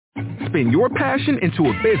Spin your passion into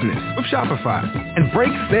a business with Shopify and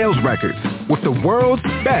break sales records with the world's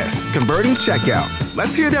best converting checkout.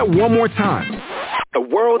 Let's hear that one more time. The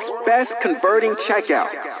world's best converting checkout.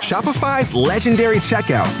 Shopify's legendary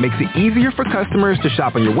checkout makes it easier for customers to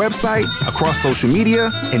shop on your website, across social media,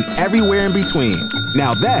 and everywhere in between.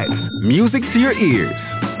 Now that's music to your ears.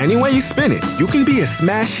 Any way you spin it, you can be a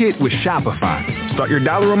smash hit with Shopify. Start your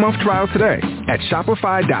 $1 a month trial today at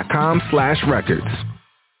shopify.com/records.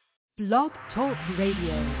 Blog Talk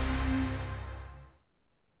Radio.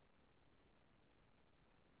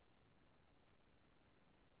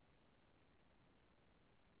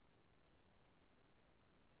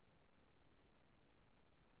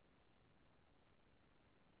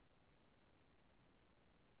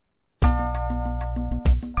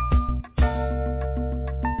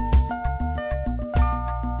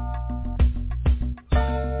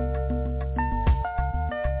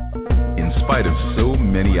 In spite of so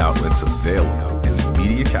many outlets available in the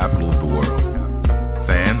media capital of the world,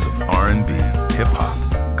 fans of R&B, hip-hop,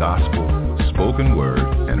 gospel, spoken word,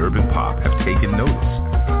 and urban pop have taken notice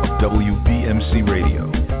of WBMC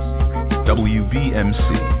Radio.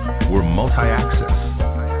 WBMC, we're multi-access.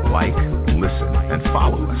 Like, listen, and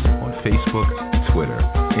follow us on Facebook, Twitter,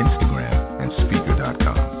 Instagram, and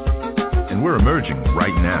Speaker.com. And we're emerging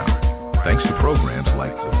right now, thanks to programs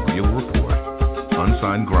like The Real Report,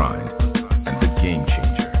 Unsigned Grind, and The Game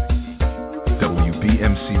Changer.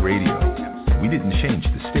 WBMC Radio. We didn't change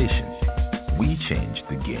the station. We changed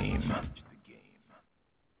the game.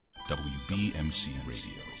 WBMC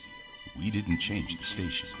Radio. We didn't change the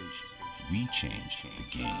station. We changed the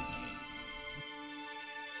game.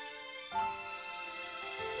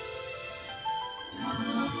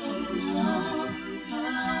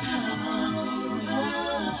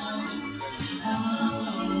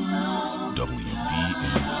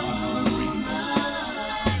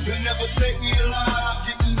 They never take me alive,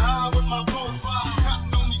 getting high with my profile.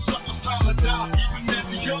 Counting on these suckers, time to die. Even as a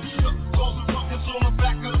youngster, causing ruckus on the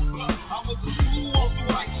back of the bus. I was a fool off the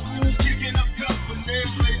white school, kicking up dust, but they're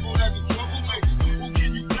labeled as a troublemaker. Who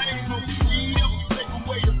can you blame? No speed up, take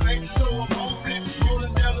away the pain. So I'm hoping,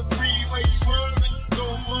 rolling down the freeway, swerving,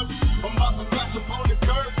 going money. I'm about to crash upon the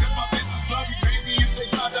curb, cause my bitch is bloody. Maybe if they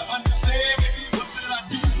try to understand me, what should I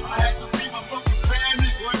do? I had to see my fucking family.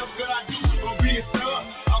 What else could I do? Or be a thug?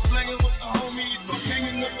 I'm playing with the homies, I'm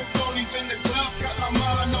hanging with the phonies in the club. Got my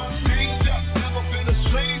mind on danger, never been a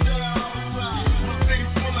stranger. My face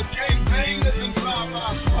full of gangbangers and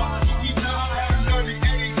drive-bys. We now have 30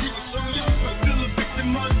 days, we were so young, but still a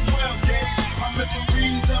victim of 12 days. My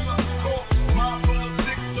memories of a court, my blood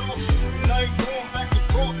sick dog. And I ain't going back and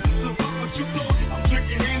forth, so fuck what you thought. I'm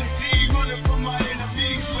drinking Hennessy, running from my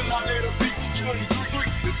enemies. When I let her beat 23,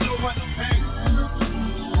 there's so much pain.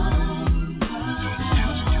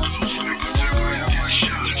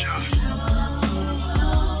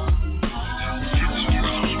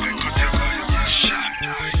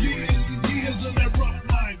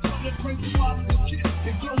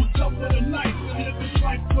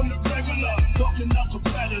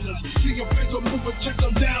 See your face will move and check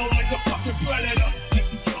them down like a fucking predator. Get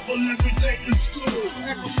in trouble every day in school.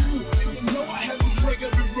 Act a fool, even though I had to break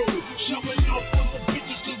every rule. Showing off for the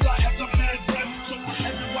bitches cause I have the mad breath. So I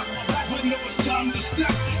had to watch my back when it was time to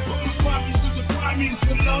step. But my crimes to the crimies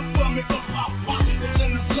with love for me. But pop, pop, and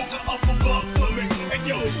then the sucker up above for me. And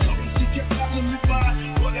yo, come and see kept passing me by,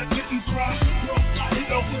 but I didn't cry. Bro, I hit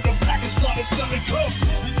over the back and started selling coke.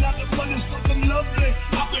 And now the money's something lovely.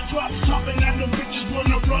 I've been drop topping and the bitches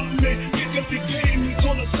wanna run me. Pick up the game, it's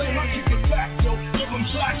all the same. I keep it back, yo. Give them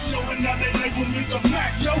slack, yo. And now they label me the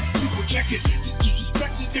Mac, yo. People check it.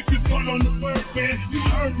 Disrespect it if you run on the bird, man. You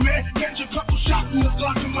heard, man. Catch a couple shots in the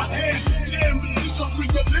Glock in my hand. Damn, release I'm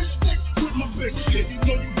realistic with my biscuit. You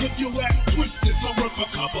know you get your ass twisted, so run for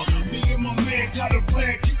cover. Me and my man got a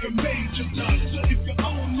plan, keep it major done. So if you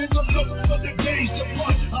own nigga, look for the days to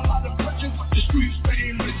run. A lot of pressure with the streets,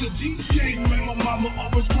 fame. It's a DJ, man. My mama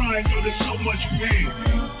always crying, yo. There's so much pain.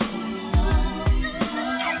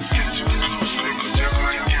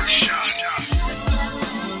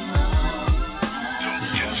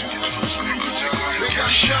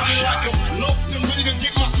 Like a loaf and ready to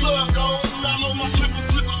get my plug on. I'm on my triple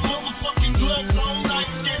motherfucking gloves on. I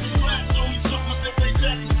ain't scared to blast on these suckers if they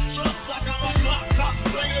test me. Trust I got my Glock, top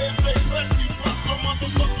player if they press me. Fuck my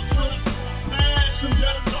motherfuckers with us. Smash them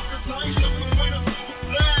better suckers, I ain't looking with them.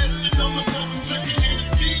 Flash, you know myself, I'm drinking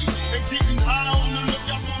Hennessy. And keeping high on the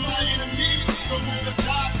lookout for my enemies. So when the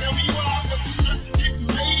die, tell me why, but the stress is getting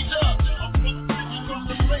major. I'm putting bitches across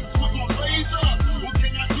the flakes with my razor. What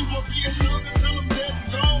can I do but be a thug until I'm dead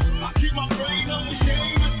and gone? I keep my brain on the game.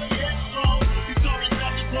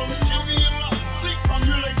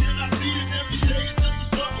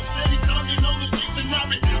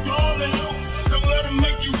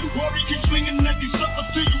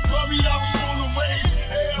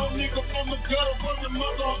 the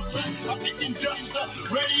mother of back. I'm thinking duster,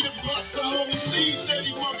 ready to bust. I'm overseas,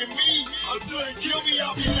 steady working me. Until they kill me,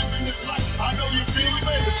 I'll be living this life. I know you feel me,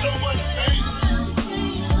 baby, so much pain.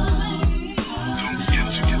 Don't get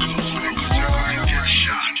too close, nigga, you're gonna get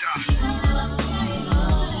shot.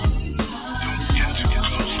 Don't get too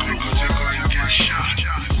close, nigga, you're gonna get shot.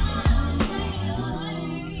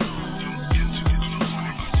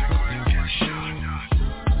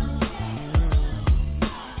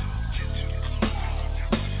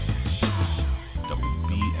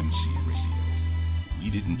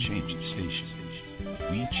 Didn't change the station.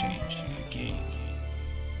 We changed the game.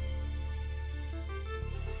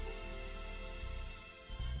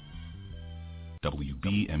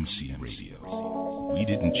 WBMC Radio. We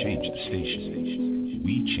didn't change the station.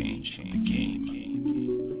 We changed the game.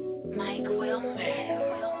 Mike Wilson.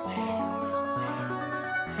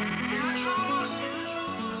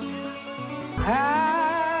 I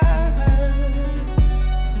heard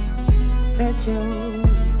that you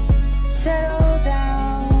settle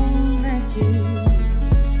down, that you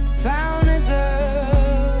found a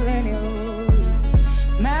girl and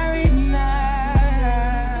you're married now.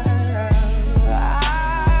 I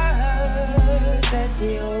heard that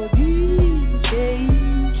the old DJ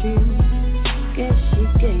true. Guess she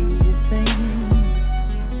gave you things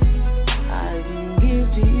I didn't give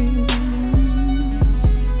to you.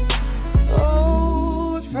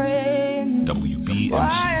 Old friend, WBMC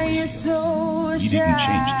why are you so we didn't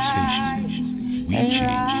change the station. We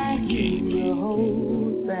changed the game.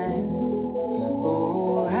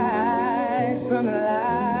 Oh, hide from the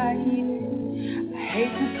light. I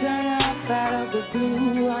hate to turn up out of the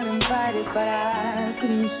blue uninvited, but I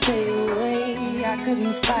couldn't stay away. I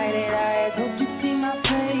couldn't fight it. I had hoped you'd see my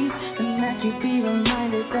face and that you'd be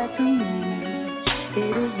reminded that for me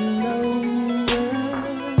it isn't over.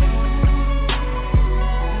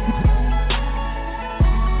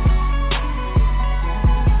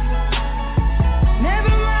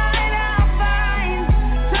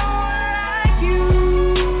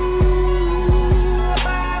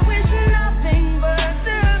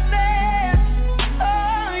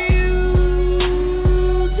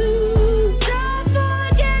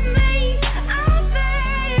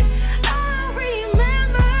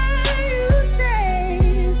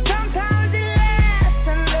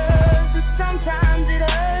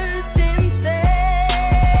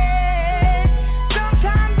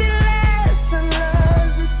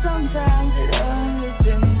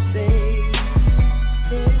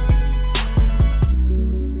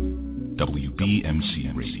 WBMC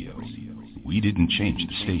Radio. We didn't change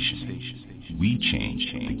the station. We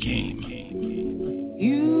changed the game.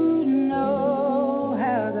 You know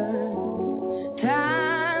how the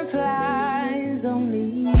time flies.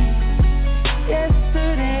 Only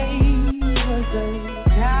yesterday was the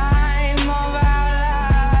time of our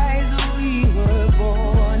lives. We were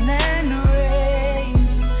born and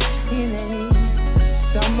raised in a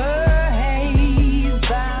summer haze,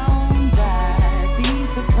 bound by the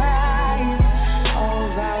surprise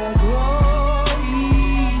of our glory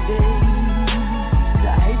days. I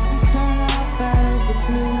hate to turn off out of the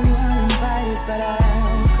blue uninvited, but I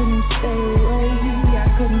couldn't stay away. I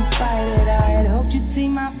couldn't fight it. I had hoped you'd see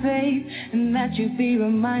my face and that you'd be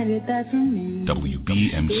reminded that for me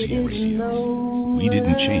WBMC Radio. We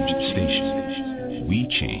didn't change the station. We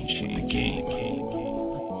changed the game.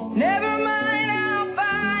 Never mind, I'll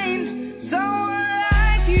find someone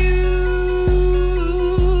like you.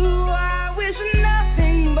 I wish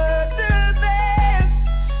nothing but the best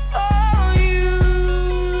for you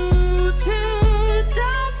too.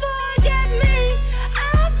 Don't forget me,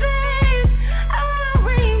 I'll think I'll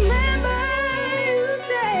remember you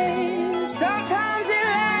say. Sometimes it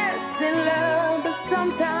lasts in love, but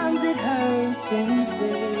sometimes it hurts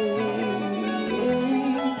instead.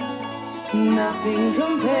 Nothing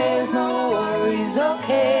compares, no worries or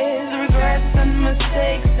cares, regrets and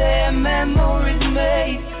mistakes, their memories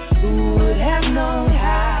made. Who would have known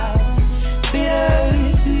how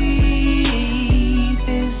bittersweet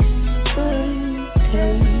this could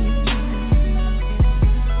taste?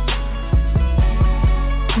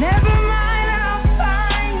 Never mind, I'll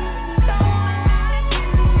find someone like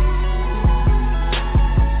you.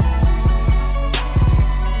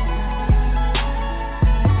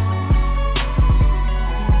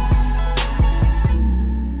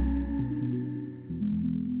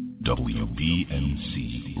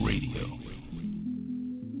 WBMC Radio.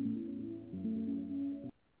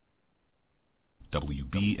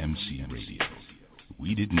 WBMC Radio.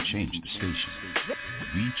 We didn't change the station.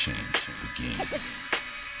 We changed the game.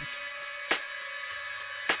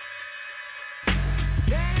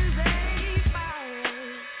 There's a fire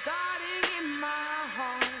starting in my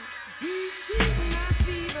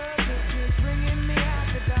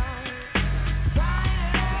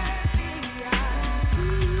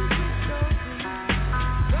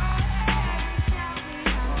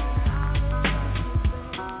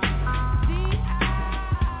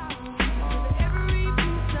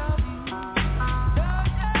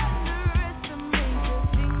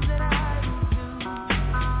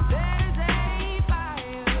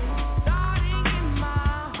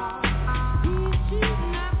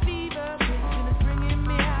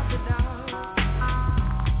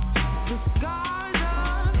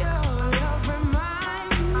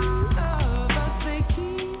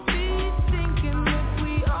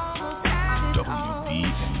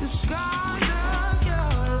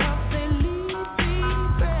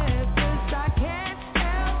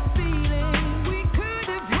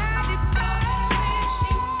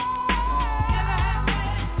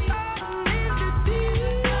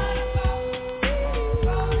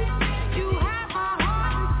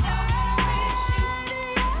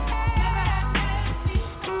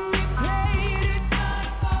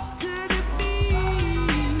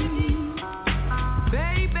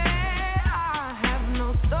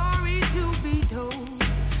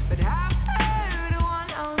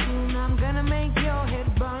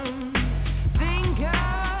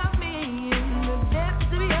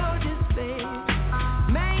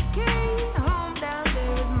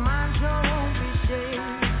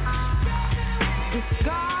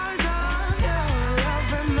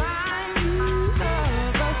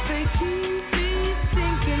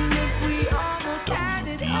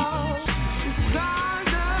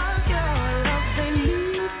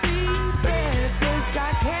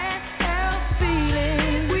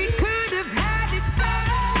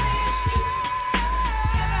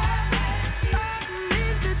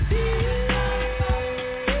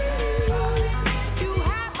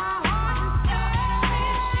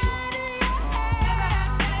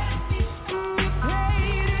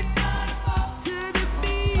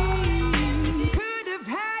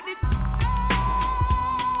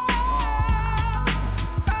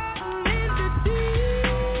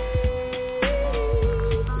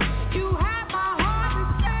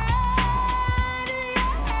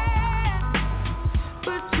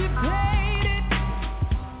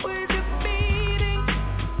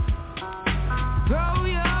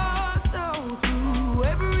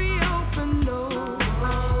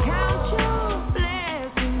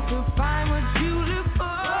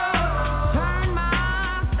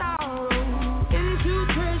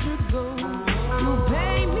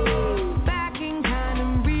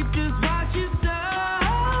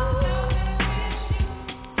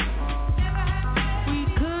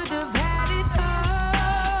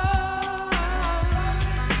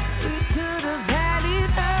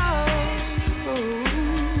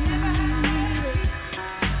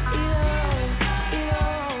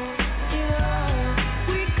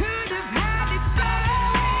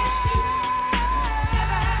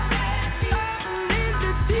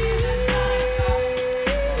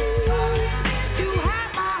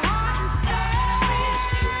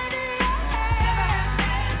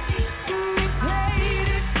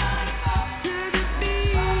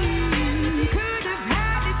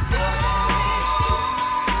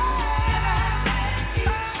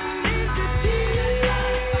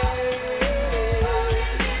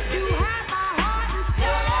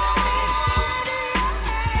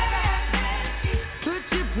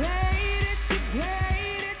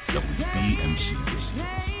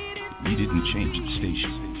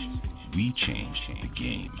the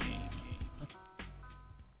game.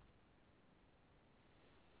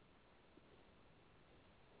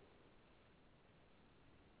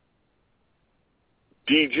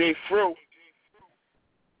 DJ FRO,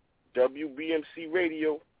 WBMC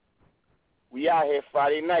Radio. We out here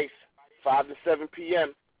Friday nights, 5 to 7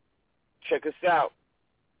 p.m. Check us out.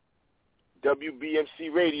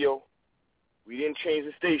 WBMC Radio. We didn't change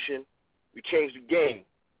the station. We changed the game.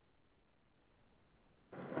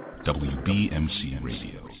 WBMC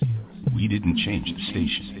Radio. We didn't change the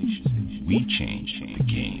station. We changed the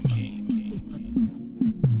game.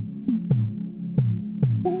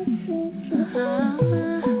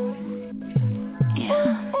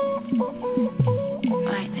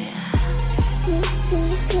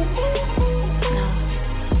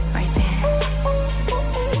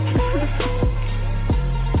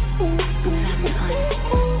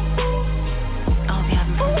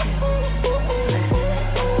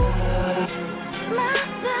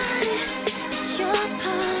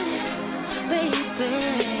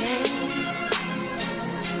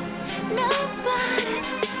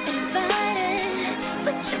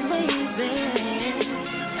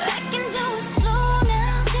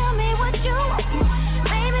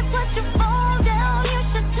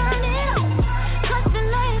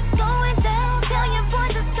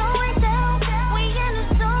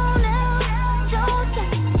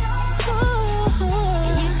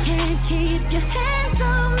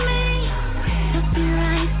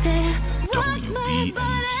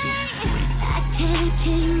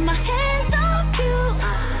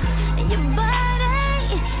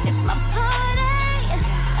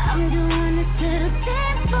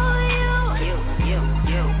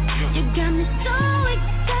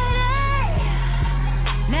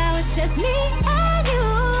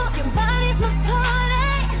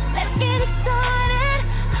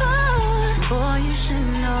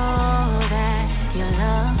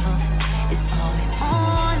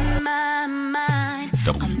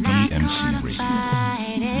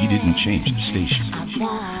 Change the station.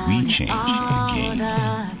 We changed the game.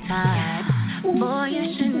 Boy, you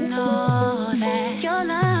should know that your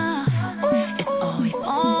love is always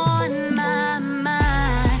on my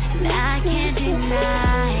mind, and I can't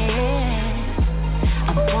deny it.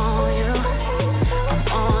 I'm on you, I'm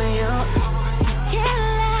on you. I can't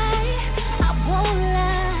lie, I won't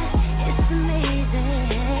lie. It's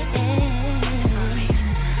amazing.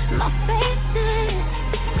 My faces,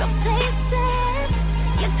 the places.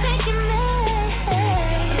 You're taking me,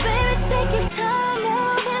 baby, take your time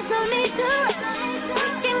now, there's no need to rush. We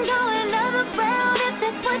can go another round if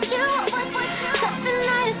that's what you want. Cause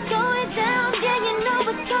tonight is going down, yeah, you know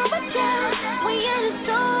what's going down. We in the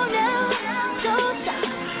zone now, don't stop.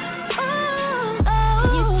 Oh,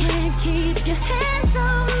 you can't keep your hands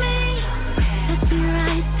on me. Just be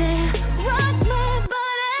right there, rock my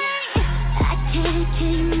body. I can't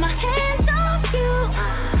keep my hands off you.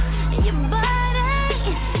 Your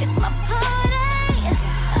body, it's my party.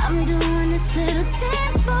 I'm doing this little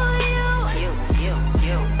dance for you.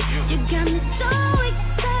 You got me so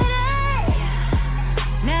excited.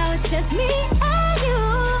 Now it's just me and you.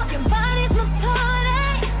 Your body's my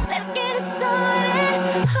party. Let's get it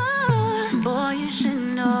started. Oh, boy, you should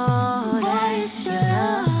know that your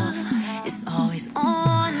love is always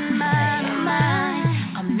on my mind.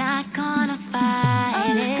 I'm not gonna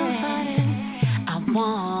fight it. I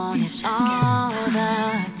want it all the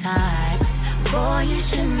time. Boy, you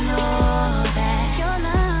should know that your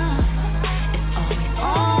love is always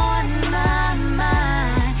on my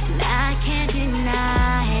mind, and I can't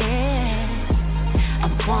deny it.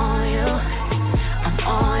 I'm on you, I'm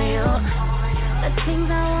on you. The things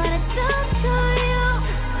I wanna do to you.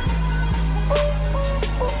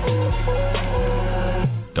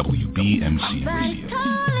 WBMC Radio.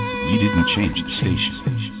 We didn't change the station.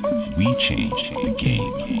 We changed the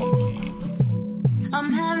game. I'm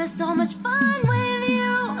having so much fun with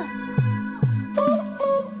you.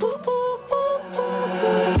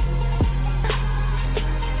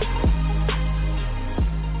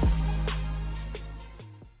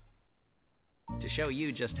 To show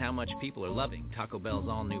you just how much people are loving Taco Bell's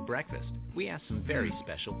all-new breakfast, we asked some very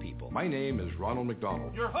special people. My name is Ronald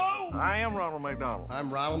McDonald. You're who? I am Ronald McDonald. I'm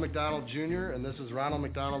Ronald McDonald Jr., and this is Ronald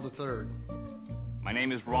McDonald III. My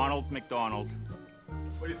name is Ronald McDonald.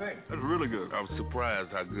 What do you think? That's really good. I was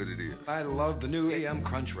surprised how good it is. I love the new AM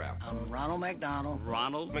Crunch Wrap. I'm Ronald McDonald.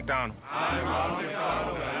 Ronald McDonald. I'm Ronald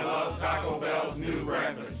McDonald, and I love Taco Bell's new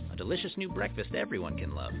breakfast. A delicious new breakfast everyone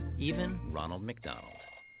can love, even Ronald McDonald.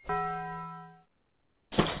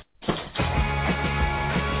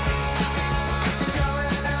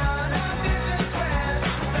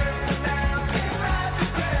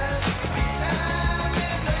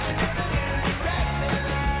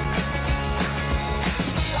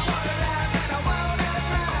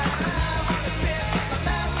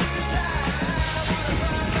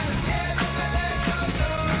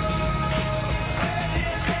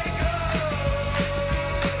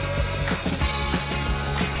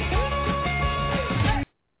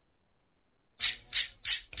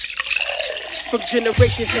 From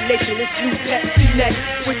generations to nation, it's new Pepsi next.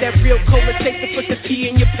 With that real cola taste to put the P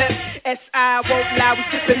in your pep. S.I. won't lie, we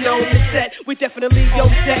sippin' on the set. We definitely on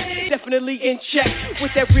deck, definitely in check.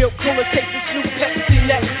 With that real cola taste, it's new Pepsi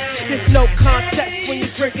next. There's no contest when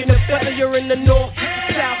you're drinking it, whether you're in the north,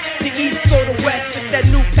 the south, the east, or the west. It's that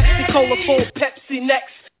new Pepsi Cola full Pepsi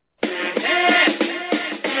next.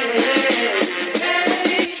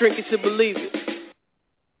 Drink it to believe it.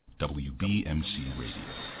 WBMC Radio.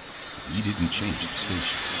 We didn't change the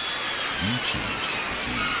station. We changed the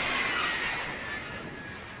game.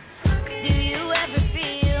 Do you ever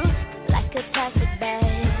feel like a plastic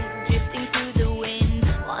bag drifting through the wind,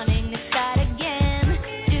 wanting to start again?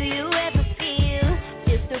 Do you ever feel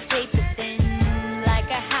so paper thin, like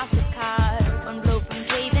a house of cards, one blow from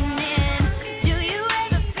caving in? Do you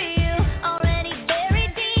ever feel already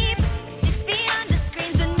buried deep, 6 feet under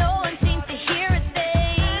screens but no one seems to hear a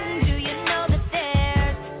thing? Do you know that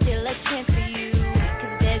there's still a chance for you,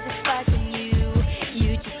 'cause there's a spark in you,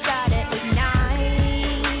 you just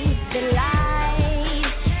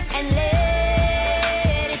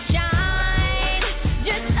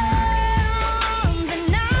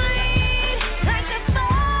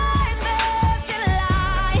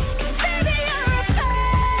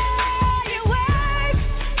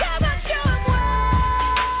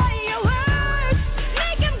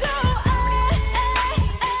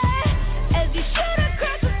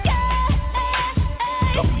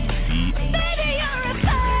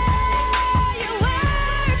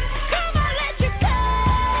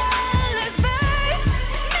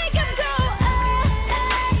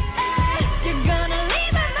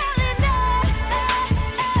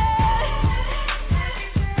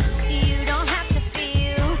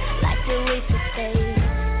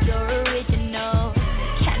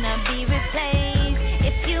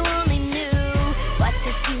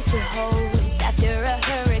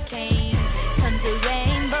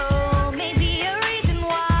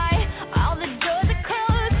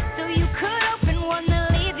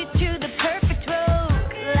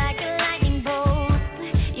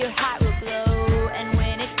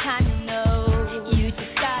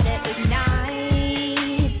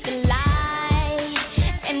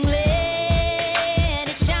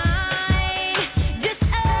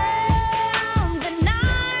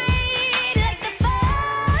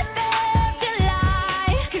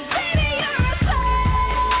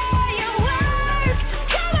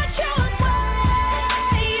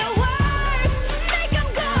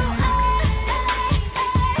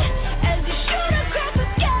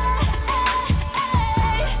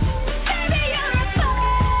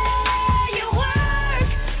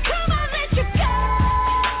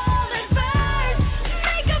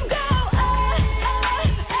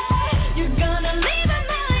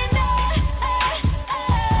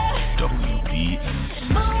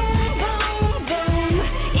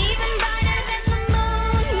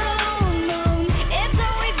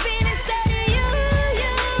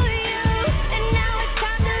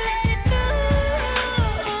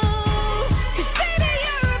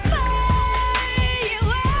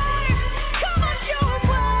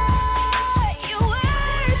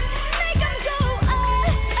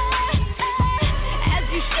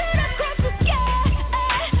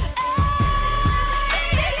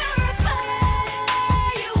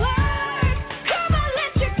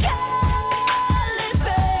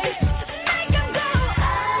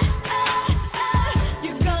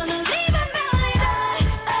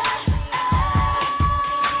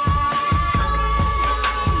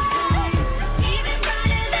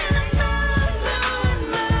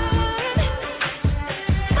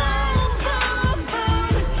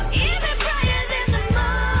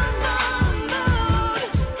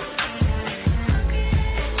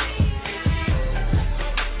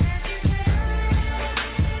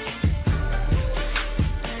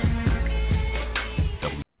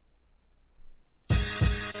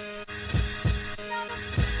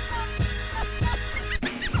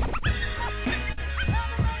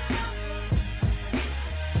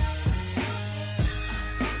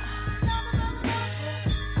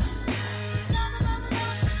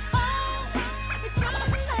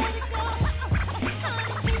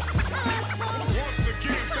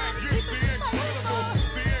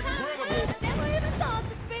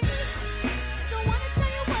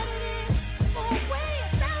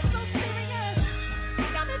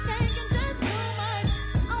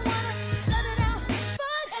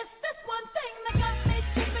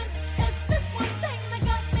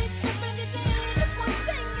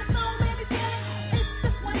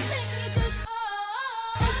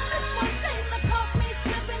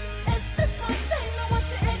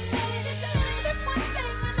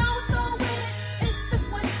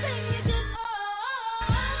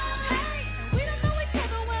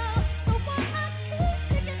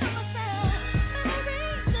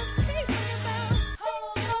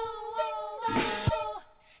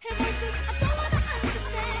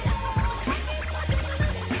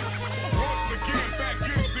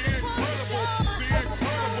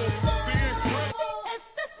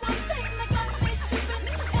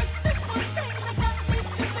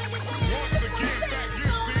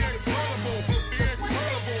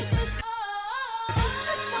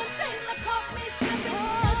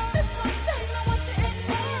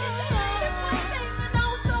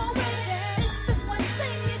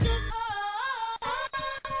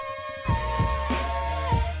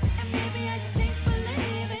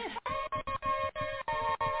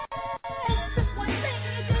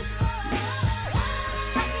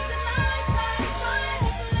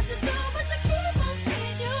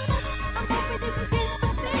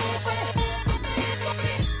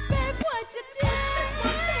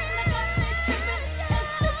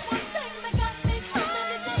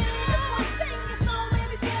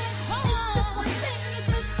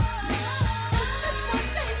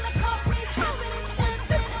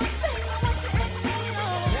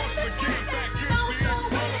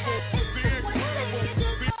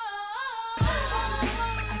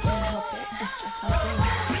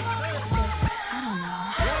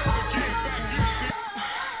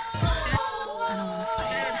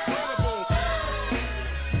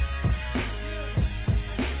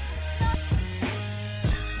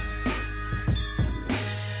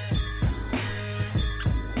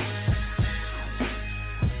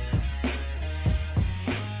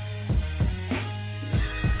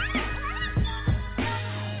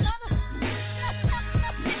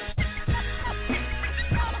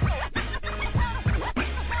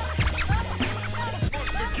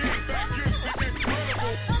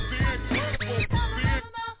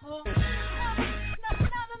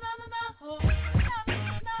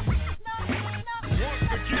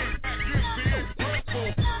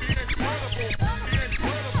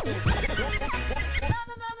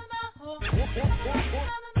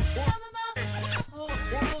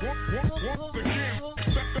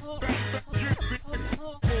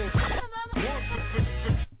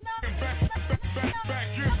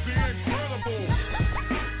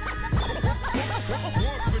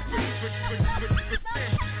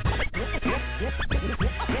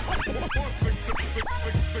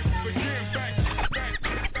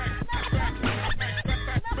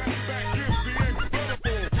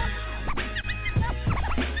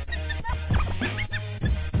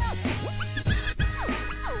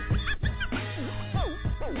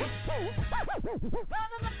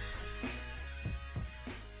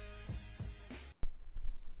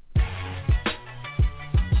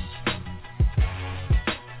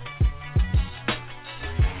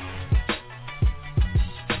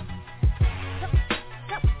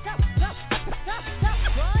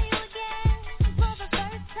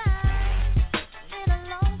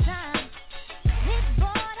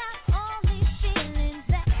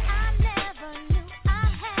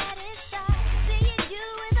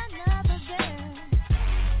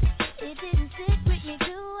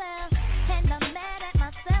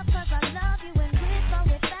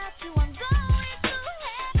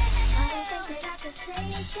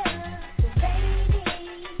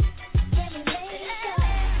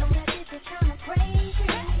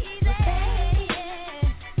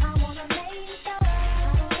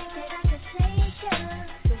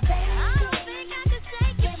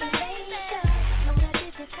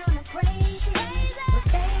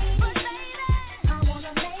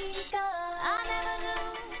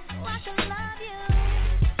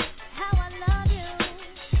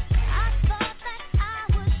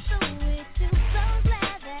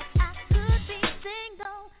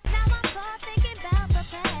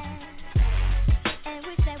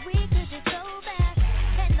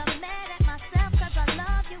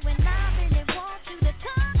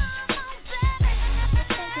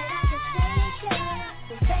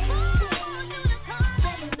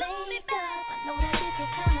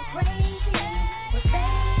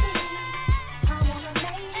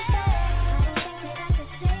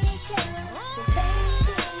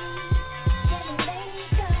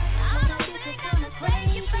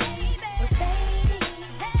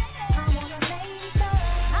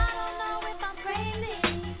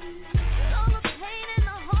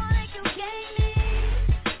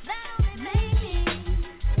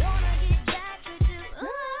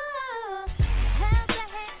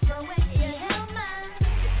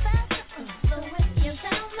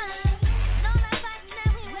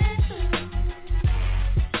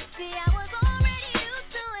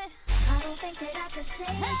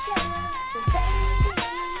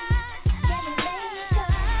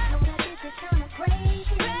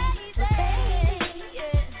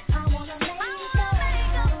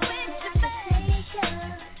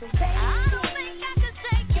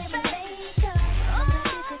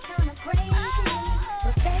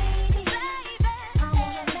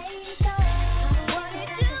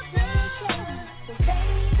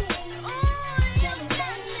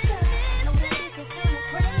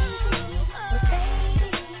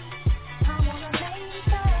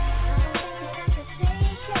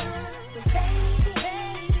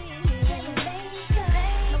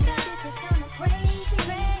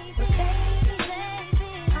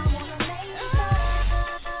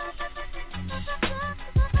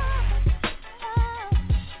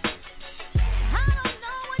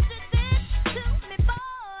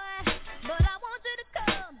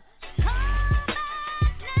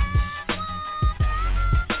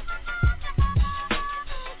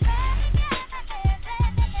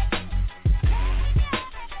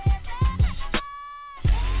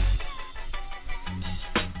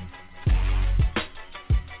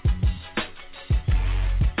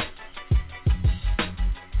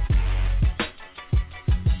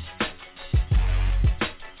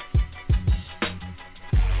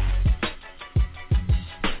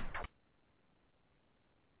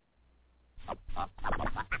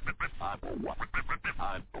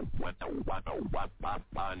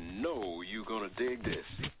I know you're gonna dig this.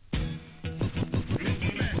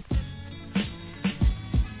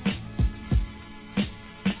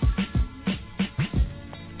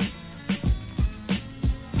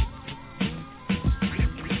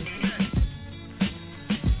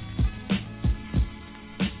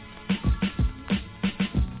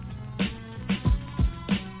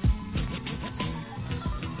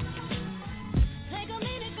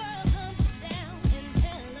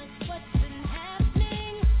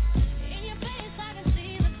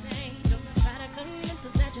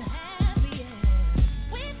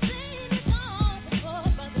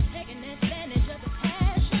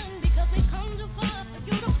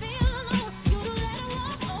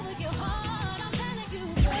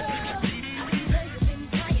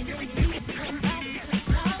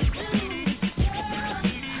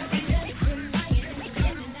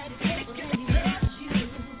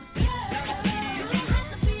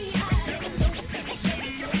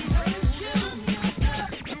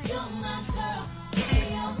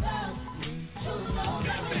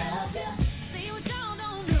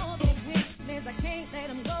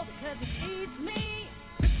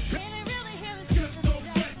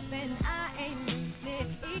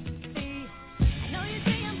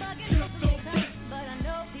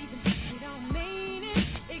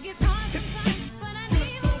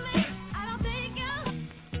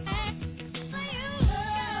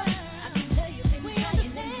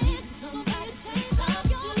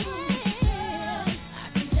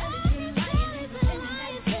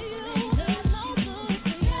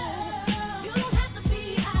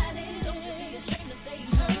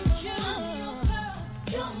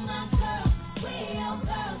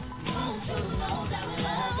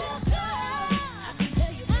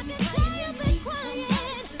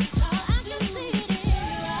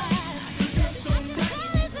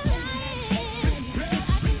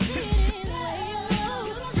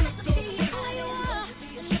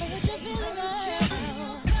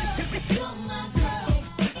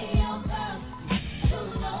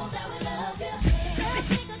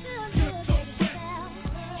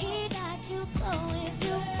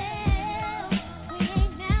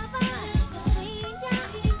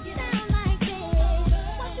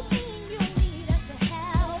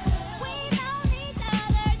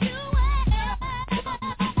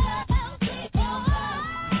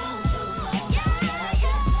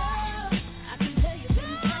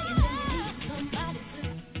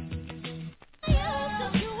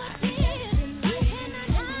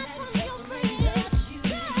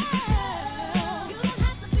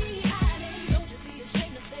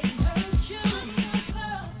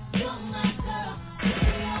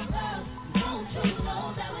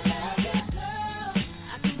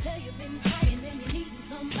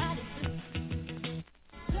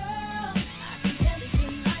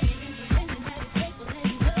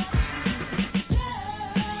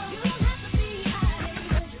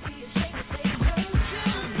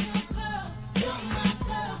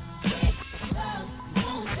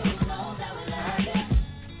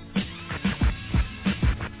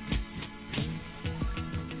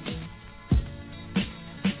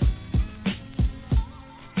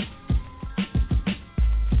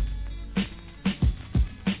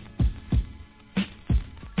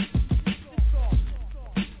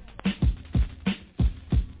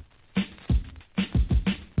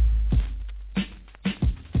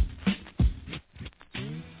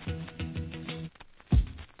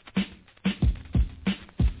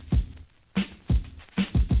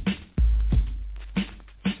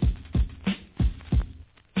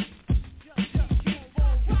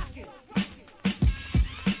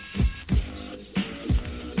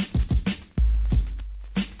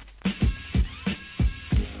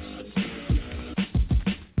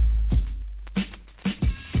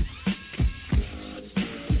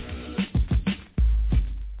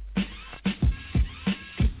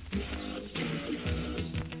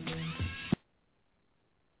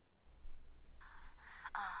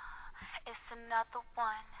 Another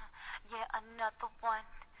one, yeah, another one.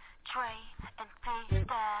 Dre and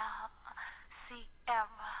freestyle,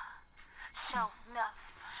 Sierra, show enough.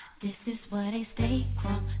 This is where they stay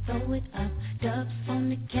from. Throw it up, dubs on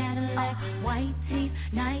the Cadillac, white teeth,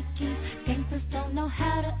 Nikes. Gangsters don't know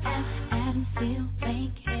how to act. Adams Field,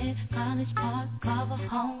 Bankhead, College Park, Carver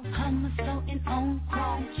Home. Hummers floating on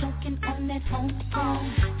chrome, choking on that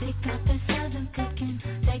homegrown. They got that southern cooking,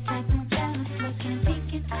 they got them jealous looking.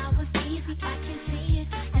 Thinking I was easy, I can see it.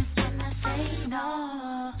 That's when I say no.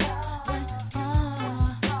 What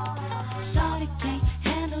more? Shorty can't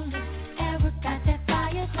handle it. Ever got that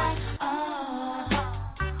fire like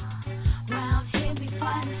round here we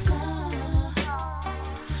fight slow.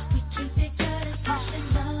 We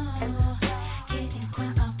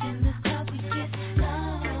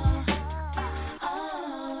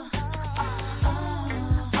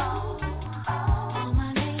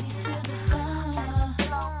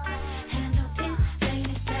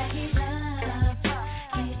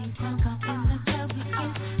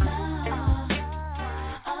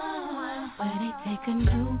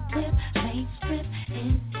sip, main strip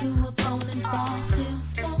into a bowling ball. Feel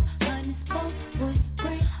so unspoke, voice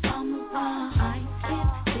break, I'm around. I sip,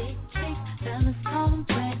 big chicks, fellas home,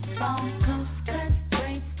 red bone, coast cuts,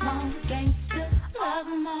 braids long, gangsters, love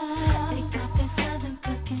 'em all. They got that southern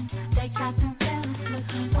cooking, they got them fellas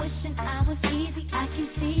looking, wishing I was easy, I can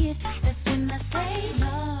see it. That's when I say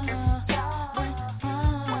love.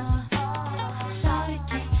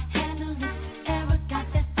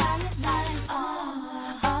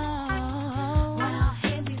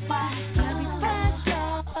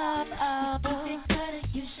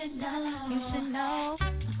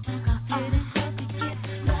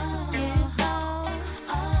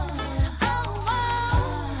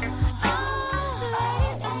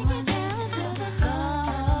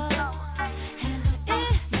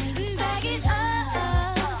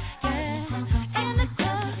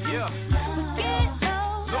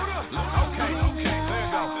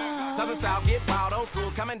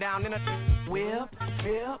 Coming down in a whip,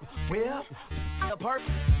 the perp.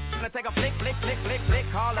 Gonna take a flick,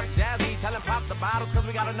 call up Jazzy, tell him pop the bottles, cause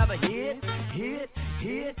we got another hit.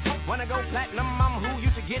 Wanna go platinum, I'm who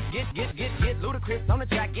you should get ludicrous on the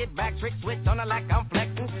track, get back, trick switch on the like I'm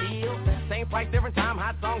flexing steel. Same price, different time,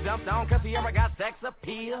 hot song jumped on, cause he ever got sex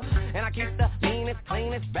appeal. And I keep the meanest,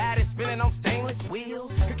 cleanest, baddest, spinning on stainless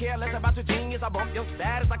wheels. Could care less about your genius, I bump your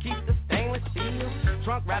status, I keep the stainless steel.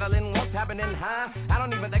 Trunk rattling, what's happening high, I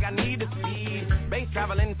don't even think I need the speed. Bass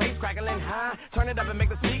traveling, face crackling high, turn it up and make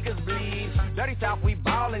the speakers bleed. Dirty South, we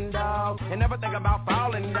ballin', dog, and never think about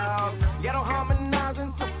falling, dog. Ghetto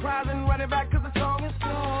harmonizing, surprising, running back cause the song is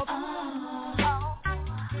called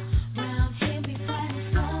round here we find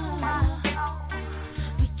slow.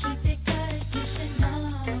 We keep it good, you should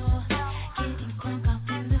know. Getting crunk up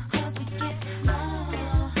in the club, we get low.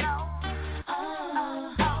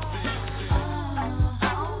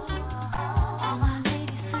 All my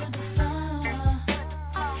ladies to the floor.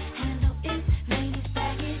 Handle it, ladies,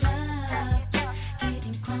 bag it up.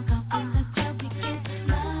 Getting crunk up in the club, we get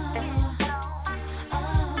low.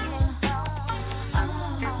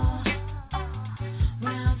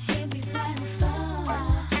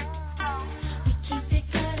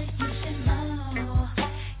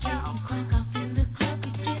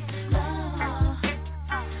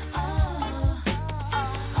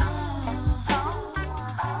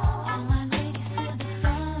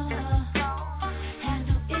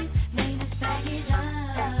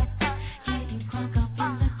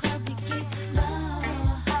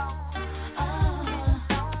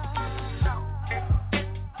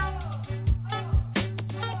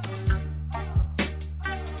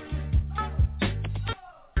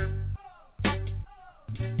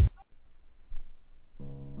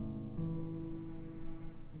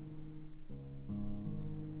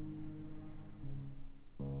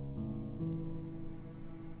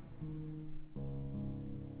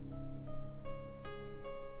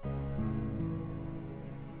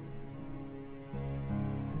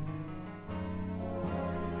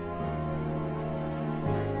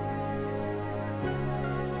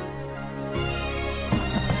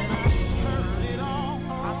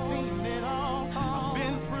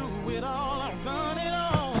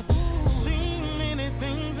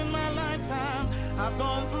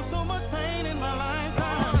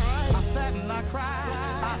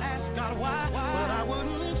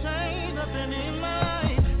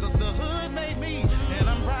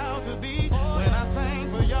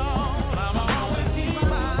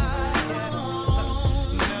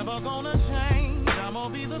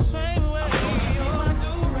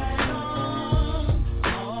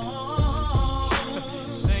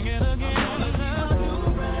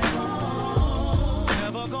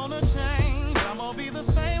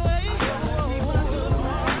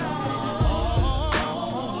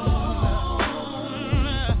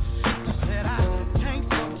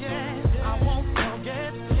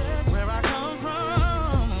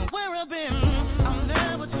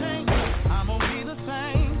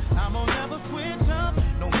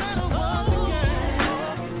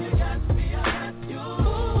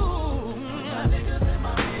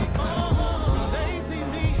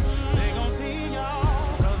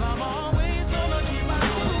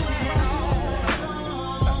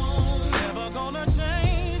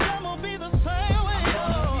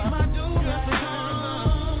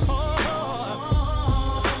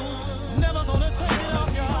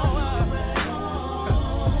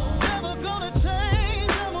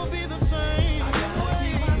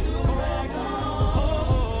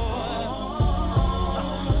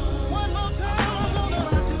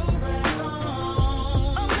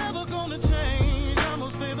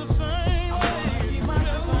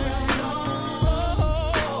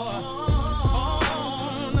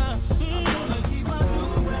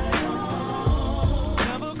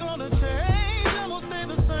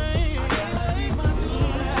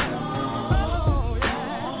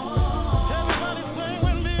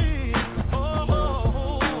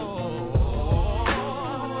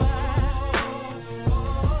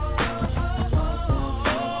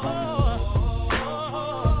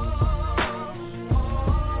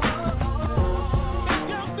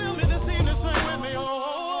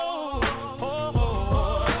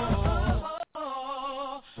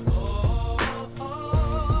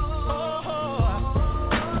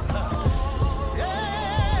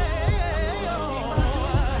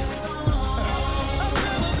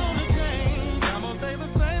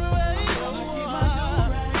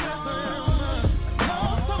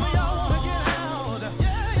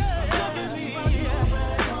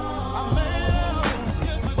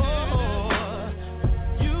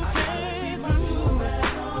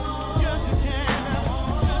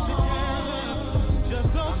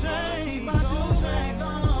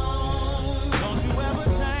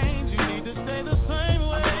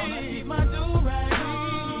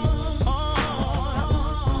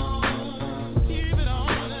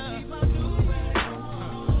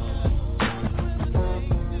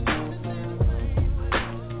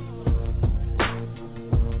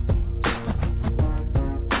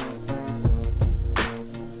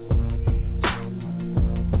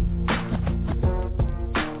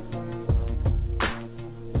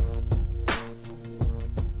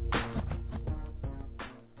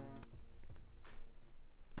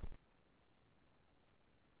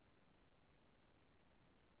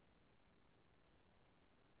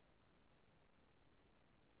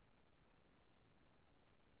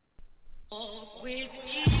 Infamous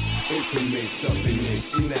up in this,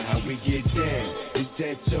 you know how we get down. Is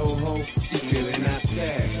that your hoe? She feeling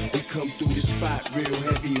outside. We come through the spot real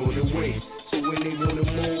heavy on the waist. So when they wanna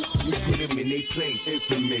move, we put them in their place.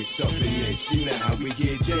 Infamous up in this, you know how we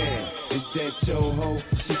get down. Is that your hoe?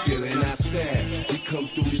 She feeling outside. We come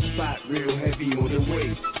through the spot real heavy on the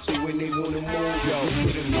waist. So when they wanna move,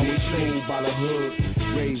 we put them in their place. By the hood,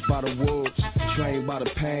 raised by the woods, trained by the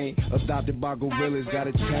pain, adopted by gorillas, got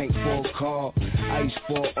a tank for a car, ice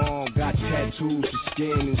for an arm, got tattoos for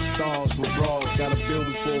skin and stars for bras, got a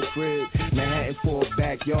building for a crib, Manhattan for a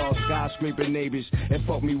backyard, skyscraper neighbors, and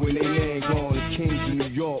fuck me when they land gone, the kings in New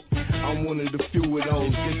York, I'm one of the few of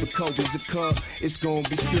those, difficult as a cup, it's gonna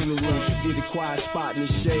be funerals, you get a quiet spot in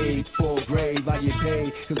the shade, for a grave, I get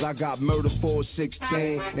paid, cause I got murder for a 16,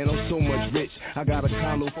 and I'm so much rich, I got a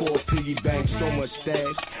condo for a piggy bank, so much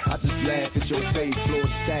stash, I just laugh at your face, floor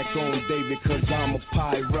stacked on David, cause I'm a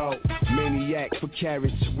pyro, maniac for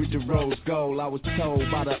carrots with the rose gold, I was told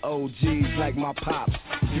by the OGs like my pops,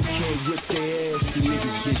 you can't whip their ass, you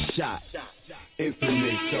niggas get shot.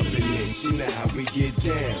 Infamous up in this, you know how we get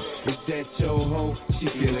down. Is that your hoe? She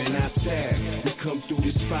feeling outside. We come through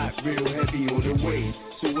the spot real heavy on the waist.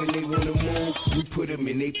 So when they wanna move, we put them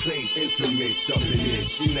in their place. Infamous up in this,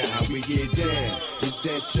 you know how we get down. Is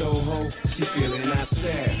that your hoe? She feeling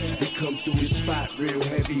outside. We come through the spot real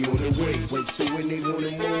heavy on the waist. So when they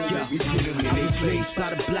wanna move, we put them in their place. By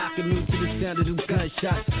the block and move to the sound of them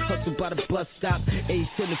gunshots. Hustle by the bus stop,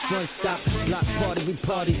 Ace in the front stop. Block party, we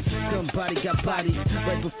party. Somebody got bodies.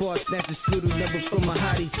 Right before I snatch a slittle number from my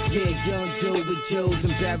hottie. Yeah, young Joe with Joes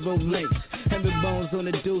and barrel links. Having bones on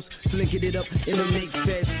the deuce, flicking it up in the mix.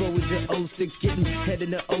 Fast forward to 06, getting head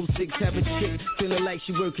in the 06. Have a chick, feeling like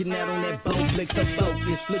she working out on that bone flex. I'm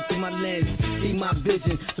focused, look through my lens, see my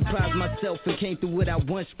vision. Surprised myself and came through without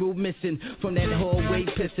one screw missing. From that hallway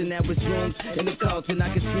pissing, that was rooms in the Carlton.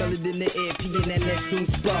 I can smell it in the air, peeing that next room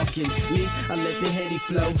sparking. Me, I let the heady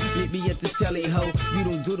flow. Meet me at the telly ho. You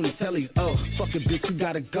don't do them telly. Oh, fuck a bitch, you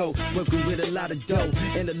gotta go. Working with a lot of dough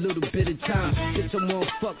and a little bit of time. Bitch, I'm on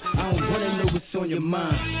fuck. I don't wanna know what's on your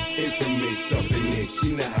mind. Infamous up in this,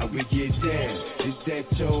 you know how we get down. Is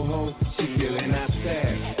that your hoe? She feeling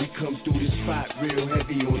outside. We come through the spot real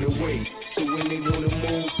heavy on the waist. So when they wanna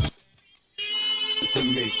move,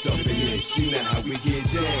 infamous up in this, you know how we get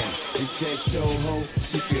down. Is that your hoe?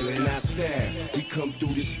 She feeling outside. We come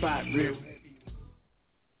through the spot real.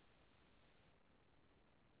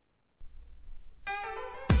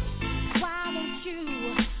 Why won't you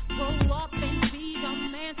grow up and be a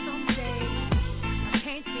man someday? I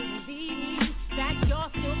can't believe that you're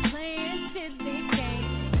still playing silly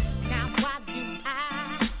games. Now why do I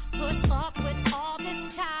put up with all this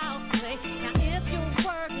child play? Now if your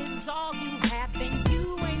word is all you have, then you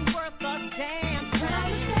ain't worth a damn.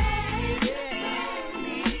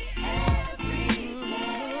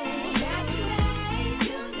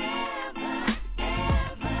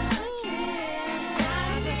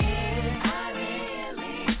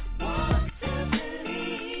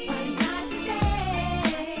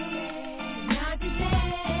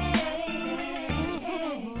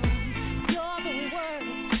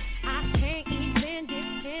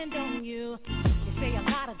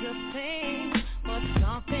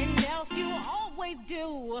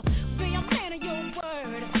 Do. Be a man of your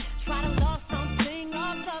word. Try to love something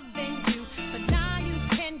other than you. But now you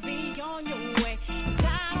can be on your way.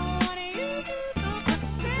 I don't want you to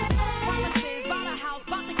promises, buy the house,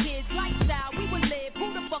 buy the kids, lifestyle we would live.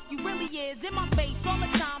 Who the fuck you really is? In my face all the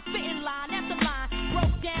time, spitting line after line.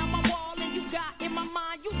 Broke down my wall and you got in my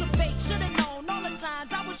mind. You the fake, should've known all the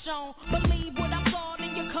signs I was shown. Believe what I saw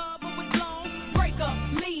and your cover was blown. Break up,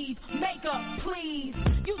 leave, make up, please.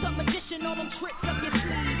 Use a magician on them tricks up your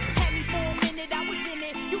sleeve. Had me for a minute, I was in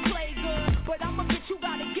it. You play good, but I'm a bitch, you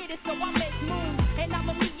gotta get it, so I make moves. And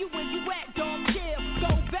I'ma meet you where you at, dog, chill.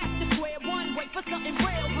 Go back to square one, wait for something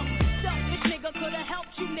real. Selfish nigga, could've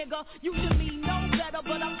helped you, nigga. Usually know better,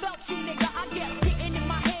 but I felt you, nigga. I guess getting in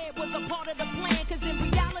my head was a part of the plan. Cause in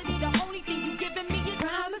reality, the only thing you giving me is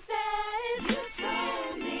promises. You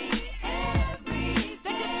told me everything. You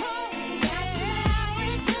told me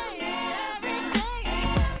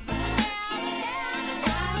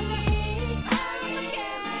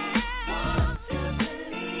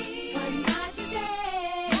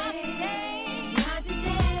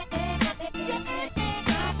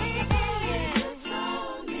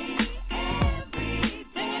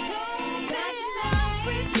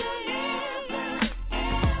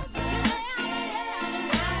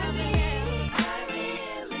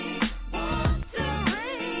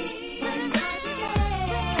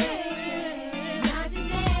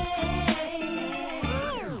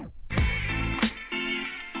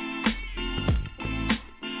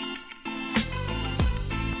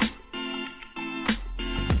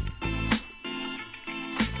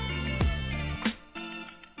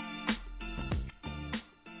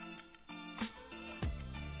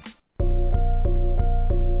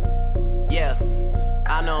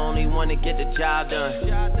one to get the job done.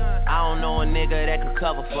 I don't know a nigga that could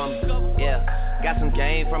cover for me. Yeah, got some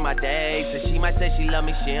game from my days. So she might say she love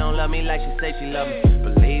me, she don't love me like she say she love me.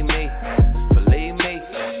 Believe me,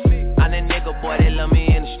 I'm that nigga boy that love me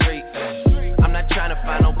in the street. I'm not trying to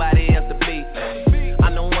find nobody else to be.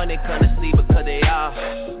 I'm the one they couldn't see because they all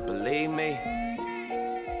believe me.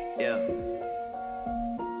 Yeah.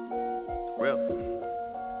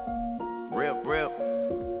 Rip.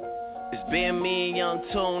 It's been me and Young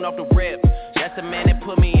Tune off the rip. That's the man that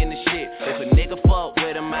put me in the shit. If a nigga fuck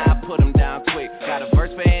with him, I put him down quick. Got a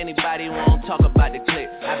verse for anybody who won't talk about the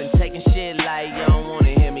clip. I've been taking shit like you don't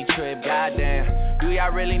wanna hear me trip. Goddamn, do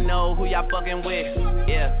y'all really know who y'all fucking with?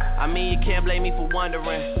 Yeah, I mean you can't blame me for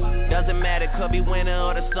wondering. Doesn't matter, could be winter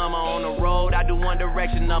or the summer. On the road, I do One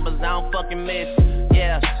Direction numbers, I don't fucking miss.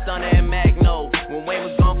 Yeah, Stunner and Magno. When Wayne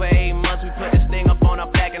was gone for 8 months, we put this thing up on our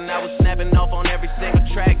back, and I was snapping off on every single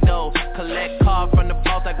track though. Collect card from the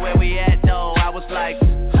boss like where we at though. I was like,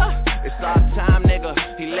 it's our time, nigga.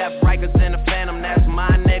 He left Rikers in the Phantom, that's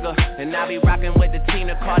my nigga. And I be rocking with the team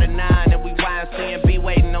that caught a 9, and we YNC and be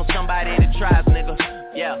waiting on somebody that tries, nigga.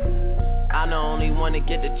 Yeah, I'm the only one to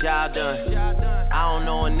get the job done. I don't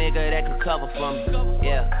know a nigga that could cover for me.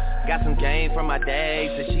 Yeah, got some game from my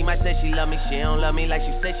days. So she might say she love me, she don't love me like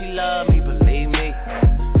she say she love me. Believe me,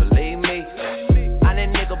 I'm that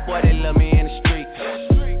nigga boy that love me in the street.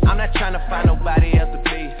 I'm not trying to find nobody else to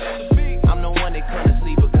be. I'm the one they couldn't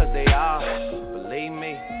see because they all believe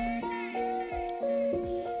me.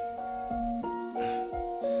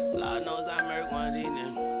 Lord knows I murdered one of these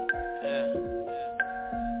niggas.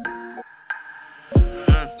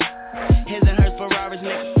 His and hers Ferraris,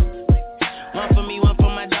 nigga. One for me, one for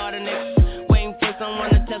my daughter, nigga. Waiting for someone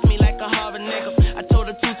to test me like a Harvard, nigga. I told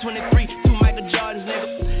her 223, 2 Michael Jordans,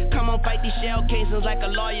 nigga. Come on, fight these shell cases like a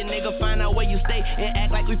lawyer, nigga. Find out where you stay and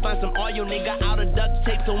act like we find some oil, nigga. Out of duct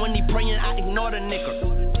tape, so when he praying, I ignore the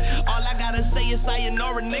nigga. All I gotta say is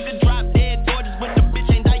sayonara, nigga. Drop dead gorgeous with the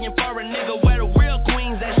bitch ain't dying for a nigga. Where the real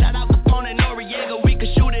queens at? Shout out Capone and Noriega. We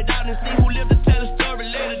can shoot it out and see who live to tell the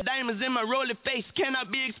story later. Diamonds in my rolling face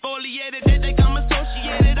cannot be exfoliated. They think I'm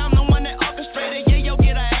associated, I'm the one that orchestrated. Yeah, yo,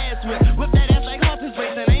 get her ass whipped. Whip that ass like horses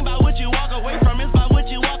racing. Ain't about what you walk away from, it's about what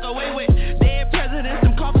you walk away with. Dead presidents,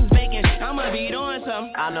 them coffins vacant. I'ma be doing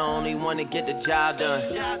something. I'm the only one to get the job done.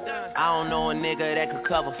 I don't know a nigga that could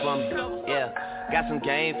cover for me. Yeah, got some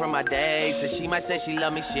game from my days. So she might say she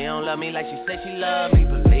love me, she don't love me like she say she love me.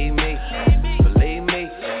 Believe me,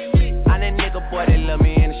 I'm that nigga boy that love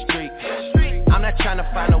me in the street. I'm not trying to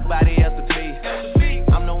find nobody else to be.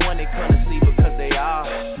 I'm the one they couldn't see because they all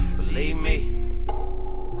believe me.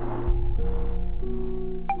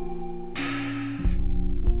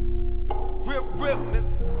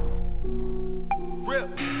 Rip.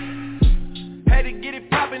 Had to get it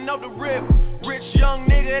poppin' off the rip. Rich young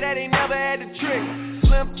nigga that ain't never had the trick.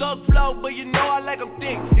 Slim thug flow, but you know I like them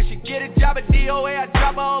thick. If she get a job at DOA, I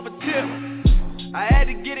drop her over tip. I had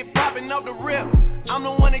to get it poppin' off the rip. I'm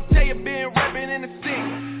the one that tell you been rapping in the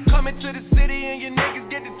scene. Coming to the city and your niggas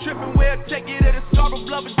get the trippin'. We'll take you to the Starbucks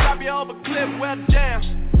Bluff and drop you over cliff. Well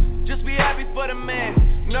damn, just be happy for the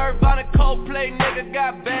man. Nirvana, Coldplay, nigga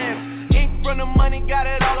got bands. Ink from the money, got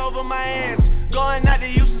it all over my hands. Going out to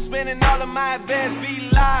Houston, spending all of my advance. Be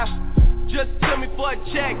live, just took me for a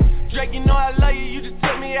check. Drake, you know I love you, you just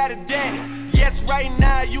took me out of debt. Yes, right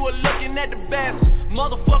now you are looking at the best.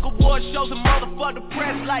 Motherfucker award shows and motherfuck the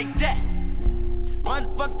press like that.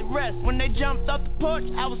 Motherfuck the rest. When they jumped off the porch,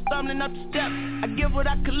 I was stumbling up the steps. I give what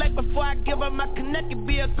I collect before I give up my connect. It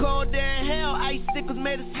be a cold day in hell. Icicles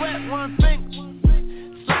made of sweat, one finger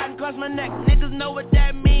sliding across my neck. Niggas know what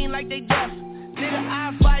that mean, like they deaf. Nigga,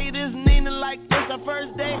 I fire this Nina like this. Our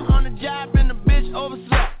first day on the job and the bitch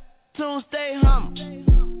overslept. Tune stay humble.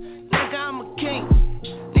 Nigga, I'm a king.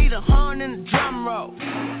 Need a horn and a drum roll.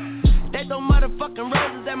 They throw motherfucking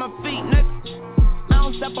roses at my feet, nigga. I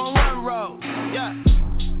don't step on one road, yeah.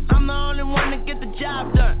 I'm the only one to get the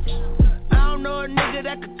job done. I don't know a nigga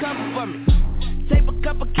that could cover for me. Tape a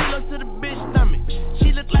couple kilos to the bitch stomach.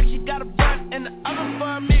 She look like she got a butt and the other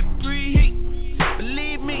for me preheat.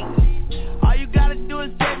 Believe me, all you gotta do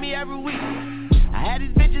is take me every week. I had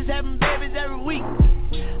these bitches having babies every week.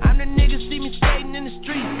 I'm the nigga see me skating in the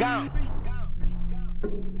streets, gone.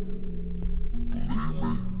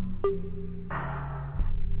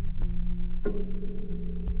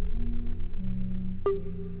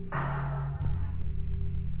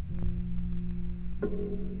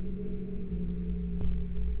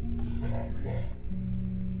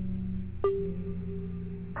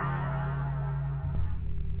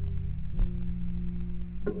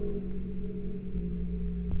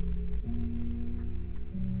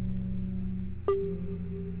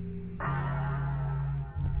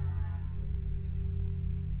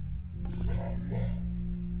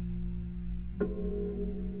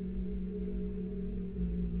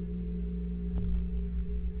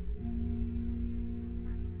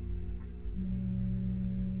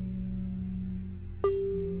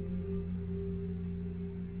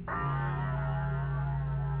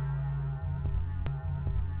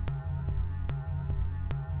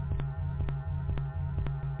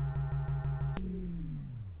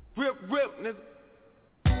 Rip, nigga.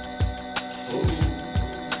 Oh,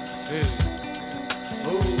 hey,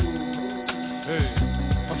 oh, hey.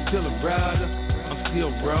 I'm still a rider, I'm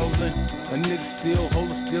still rolling. A nigga still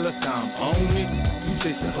holding, still that's how I'm on it. You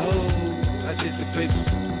chase the hoe, I chase the paper.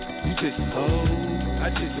 You chase the hoe,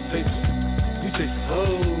 I chase the paper. You chase the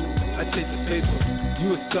hoe, I chase the paper.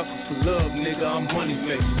 You a sucker for love, nigga, I'm money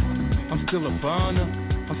maker. I'm still a burner,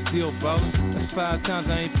 I'm still ballin'. That's 5 times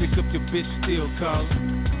I ain't pick up your bitch, still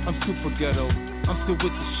callin'. I'm super ghetto, I'm still with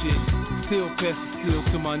the shit. Still pass the steel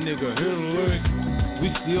to my nigga Hillary. We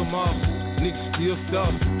still mob, niggas still stop.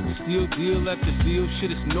 Still deal after deal, shit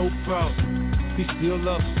is no problem. He still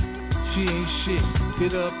up, she ain't shit.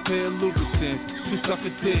 Get up, pay a lubricant, she suck a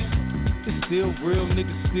dick. It's still real,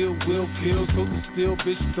 niggas still will kill. So the still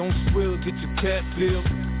bitch don't swill, get your cat bill.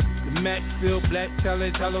 The Mac still black,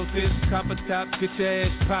 challenge, hollow fist, copper top, get your ass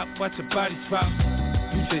pop, watch your body pop.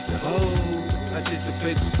 You chase the hoe, I chase the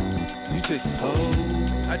paper. You chase the hoe,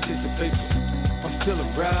 I chase the paper. I'm still a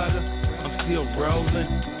rider, I'm still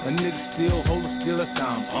rolling. A nigga still holding, still that's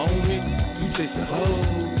how I'm on it. You chase the hoe,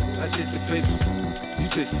 I chase the paper. You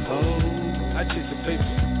chase the hoe, I chase the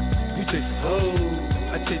paper. You chase the hoe,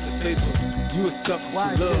 I chase the paper. You a sucker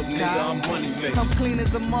for love, nigga, I'm money maker. I'm clean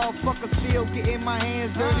as a motherfucker, still getting my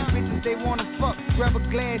hands dirty. Bitches, they wanna fuck, grab a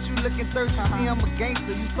glass, you looking thirsty. See, I'm a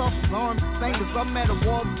gangster, you soft as arms and fingers. I'm at a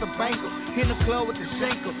wall with the banker, in the club with the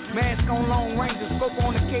shanker. Mask on Long Ranger, scope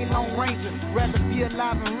on the K Long Ranger. Rather be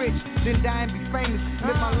alive and rich than die and be famous.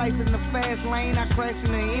 Live my life in the fast lane, I crash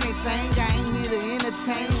into anything. I ain't here to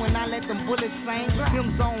entertain when I let them bullets sing.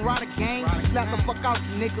 Them zone ride a game, slap the fuck out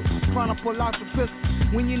you niggas. Tryna pull out your pistol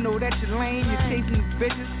when you know that you're lame. You're chasing these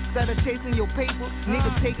bitches instead of chasing your paper.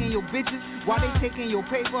 Niggas taking your bitches while they taking your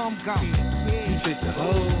paper. I'm gone. You chase the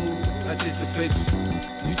hoe, I chase the paper.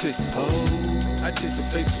 You chase the hoe, I chase the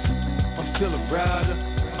paper. I'm still a rider,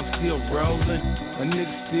 I'm still rolling. A nigga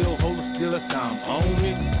still holding, still that's how I'm on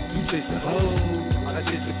it. You chase the hoe, I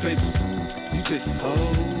chase the paper. You chase the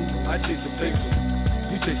hoe, I chase the paper.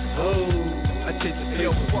 You chase the hoe, I chase the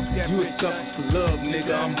paper. You a sucker for love, nigga,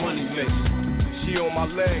 I'm money maker. She on my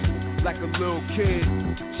leg like a little kid.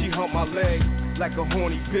 She hump my leg like a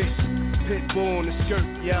horny bitch. Pit bull in the skirt,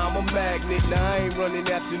 yeah, I'm a magnet. Now I ain't running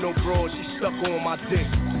after no broad, she stuck on my dick.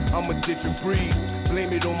 I'm a different breed,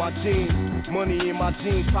 blame it on my jeans. Money in my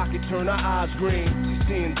jeans pocket, turn her eyes green. She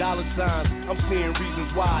seeing dollar signs, I'm seeing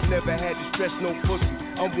reasons why I never had to stress no pussy.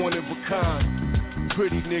 I'm one of a kind.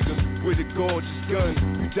 Pretty nigga with a gorgeous gun.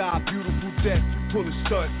 You die a beautiful death, pull a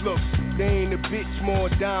stunt. Look, they ain't a bitch more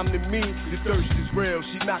dime than me. The thirst is real,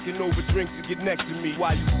 she knocking over drinks to get next to me.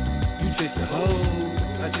 Why you chase the hoe,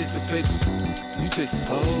 I chase the paper. You chase the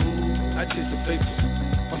hoe, I chase the paper.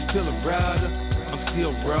 I'm still a rider, I'm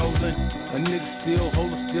still rolling. A nigga still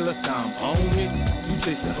holding, still that's how I'm on it. You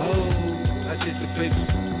chase the hoe, I chase the paper.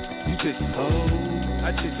 You chase the hoe,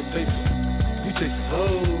 I chase the paper. You chase the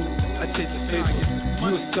hoe, I chase the paper.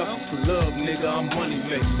 You a sucker for love, nigga, I'm money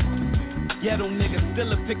maker. Ghetto nigga,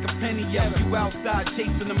 still a pick a penny up. You outside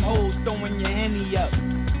chasing them hoes, throwing your henny up.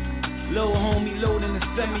 Little homie loading the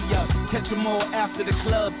semi up. Catch them all after the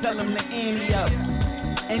club, tell them to ante up.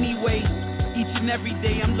 Anyway, each and every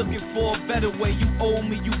day I'm looking for a better way. You owe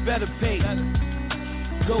me, you better pay.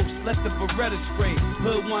 Ghost, let the Beretta spray.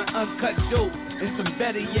 Hood want uncut dope and some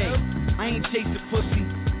better yay. I ain't chasing pussy,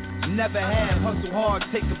 never have. Hustle hard,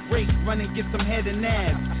 take a break, run and get some head and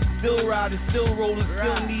ass. Still riding, still rolling,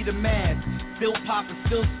 still need a mask. Still popping,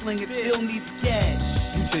 still slinging, still need the cash.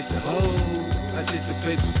 You chase the hoe, I chase the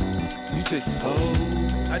paper. You chase the hoe,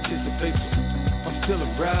 I chase the paper. I'm still a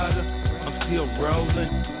rider, I'm still rolling.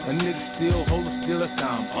 A nigga still holding, still that's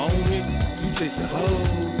how I'm on it. You chase the hoe,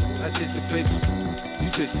 I chase the paper. You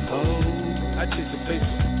chase the hoe, I chase the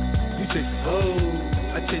paper. You chase the hoe,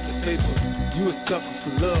 I chase the paper. You a sucker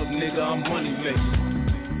for love, nigga, I'm money maker.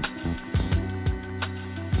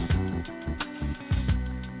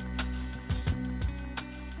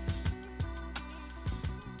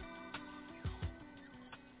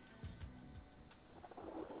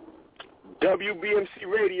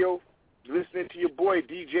 WBMC Radio, listening to your boy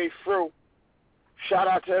DJ FRO. Shout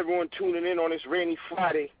out to everyone tuning in on this rainy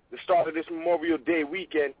Friday, the start of this Memorial Day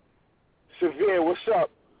weekend. Severe, what's up?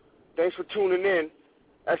 Thanks for tuning in.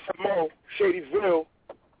 SMO, Shadyville,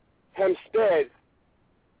 Hempstead,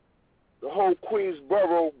 the whole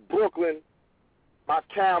Queensboro, Brooklyn, my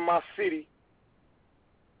town, my city,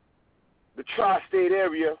 the tri-state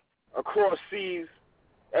area, across seas,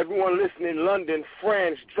 everyone listening in London,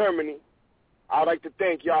 France, Germany. I'd like to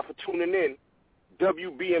thank y'all for tuning in.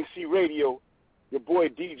 WBMC Radio, your boy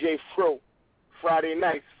DJ FRO, Friday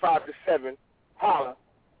nights, 5 to 7. Holla.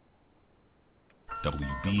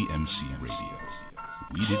 WBMC Radio.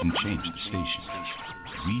 We didn't change the station.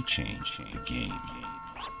 We changed the game.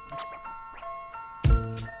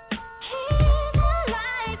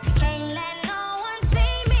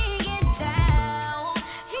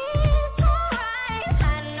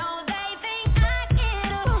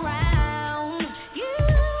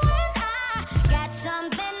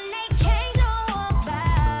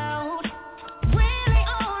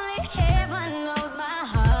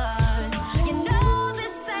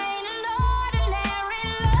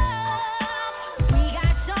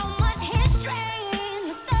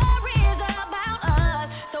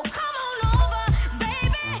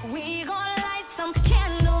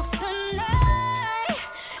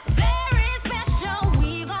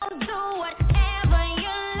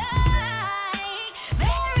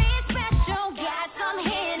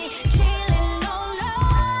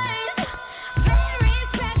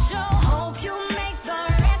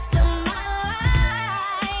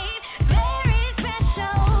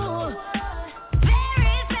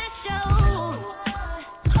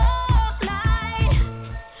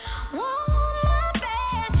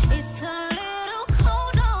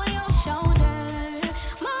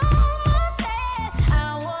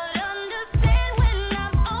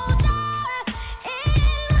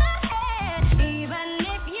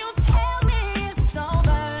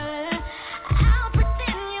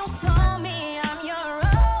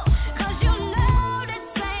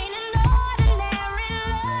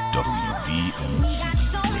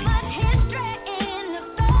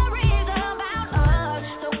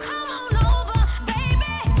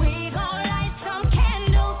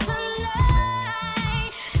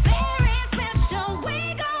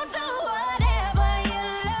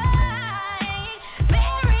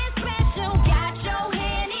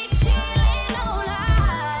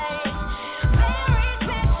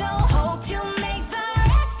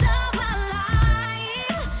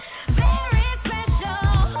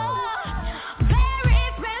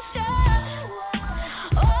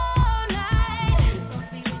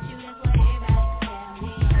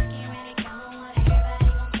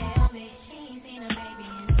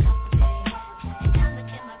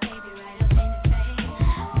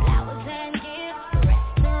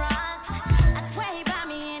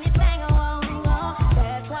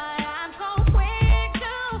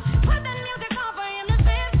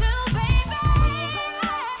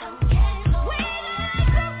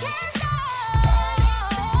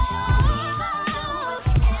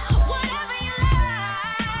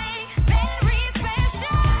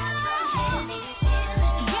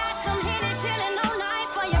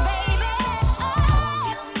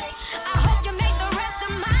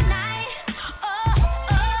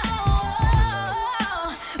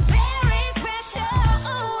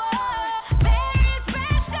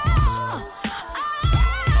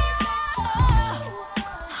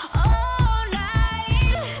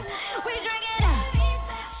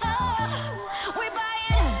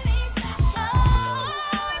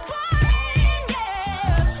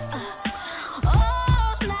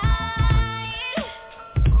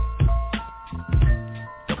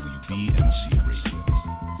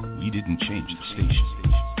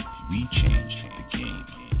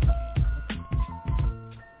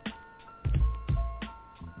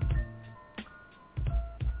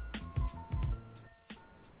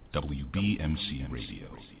 WBMC Radio.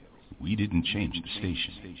 We didn't change the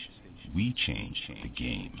station. We changed the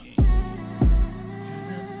game.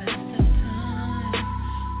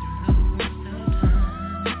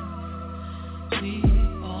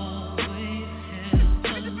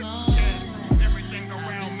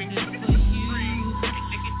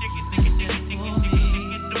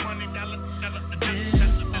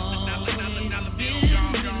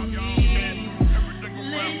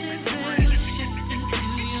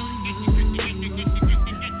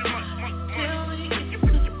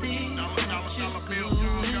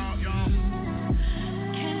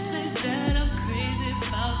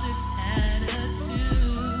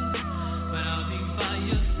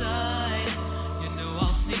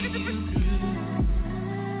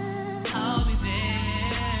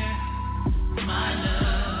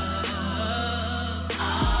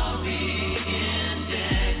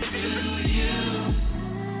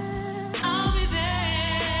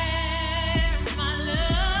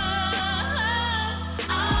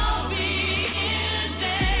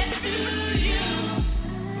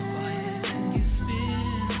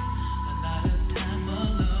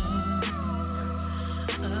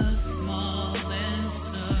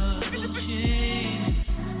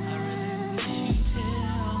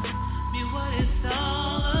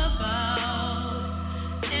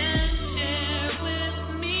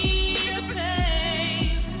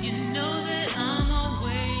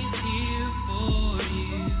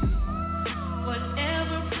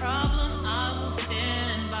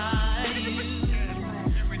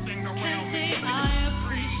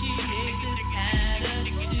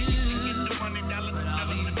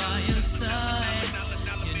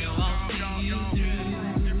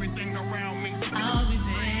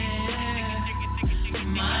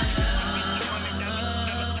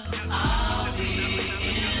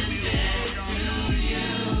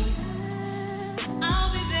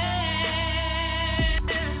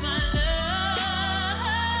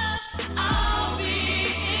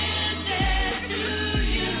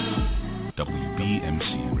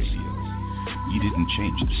 We didn't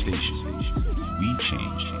change the station. We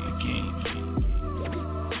changed the game.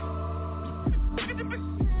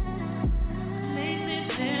 Lately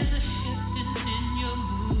there's a shifting in your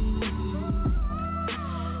mood.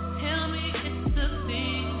 Tell me it's the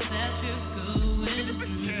things that you're going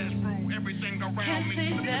through. Can't say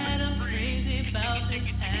that I'm crazy about this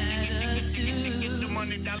attitude,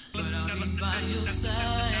 but I'll be by your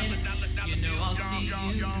side. You know I'll see you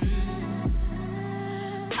through.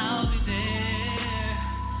 I'll be there,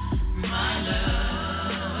 my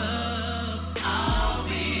love. I'll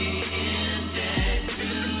be in debt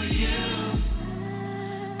to you.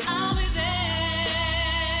 I'll be there,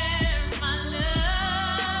 my love.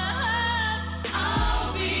 I'll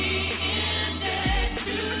be in debt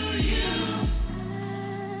to you.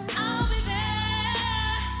 I'll be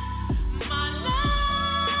there, my love.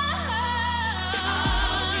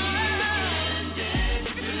 I'll be in debt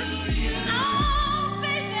to you. I'll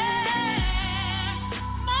be there,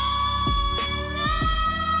 my love.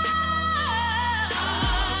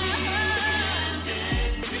 I'll be in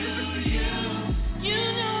debt to you. You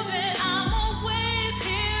know that I'm always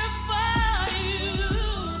here for you.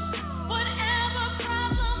 Whatever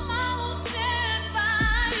problem, I will stand by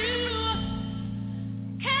you.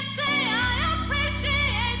 Can't say I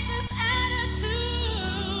appreciate this attitude,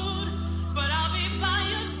 but I'll be by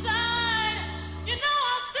your side. You know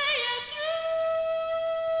I'll see you through.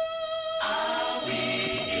 I'll be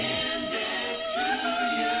in debt to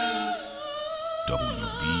you.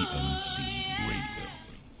 WBMC Radio.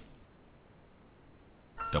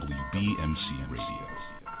 WBMC Radio.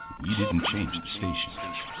 We didn't change the station.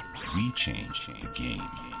 We changed the game.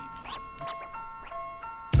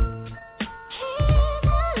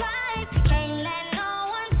 Can't let no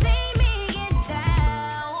one see me get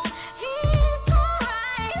down. He's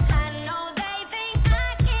alright. I know they think I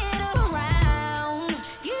get around.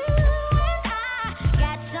 You and I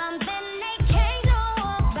got something they can't know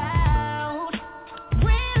about.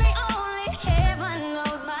 Really only heaven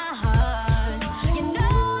knows my heart. You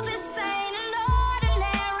know this ain't an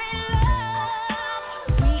ordinary love.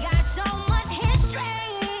 We got so much history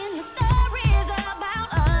in the stories about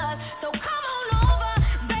us. So come on over,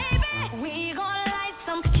 baby. We gonna light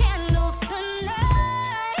some candles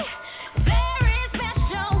tonight. Very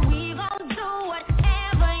special. We gon' do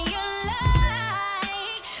whatever you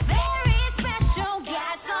like. Very special.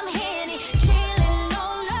 Got some Henny, chillin', no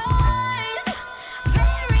noise.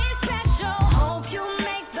 Very special. Hope you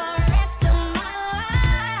make the rest of my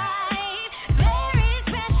life. Very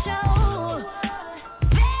special.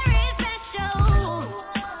 Very special.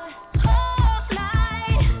 Whole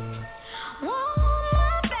night. Warm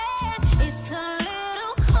my bed. It's a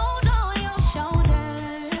little cold on your shoulder.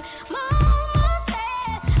 Mama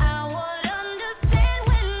said I would understand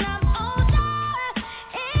when I'm older.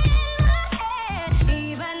 In my head,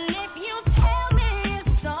 even if you tell me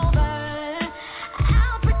it's over,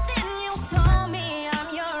 I'll pretend you told me I'm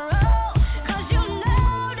your own. 'Cause you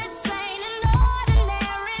know this ain't an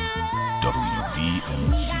ordinary love.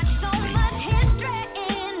 We got so much history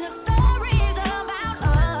in the stories about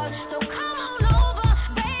us. So come on over,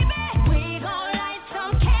 baby. We gon' light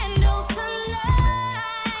some candles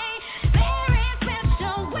tonight. Very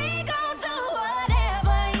special. We gon' do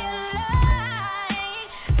whatever you like.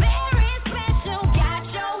 Very special. Got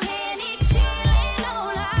your Henny chillin' all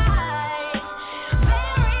night.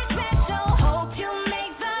 Very special. Hope you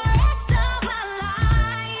make the rest of my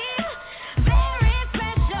life. Very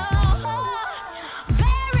special.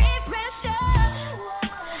 Very special.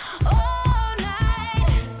 All night.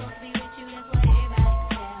 Supposed to be with you, that's what everybody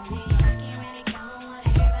tell me. I can't really count on what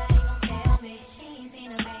everybody gon' tell me. She ain't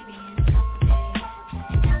seen a baby in a couple days,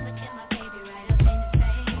 and I'ma tell my baby right up in his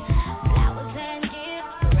face. Flowers and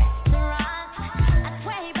gifts, restaurants. I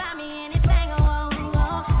swear he buy me anything I want.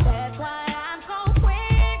 That's why I'm so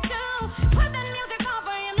quick to put the music on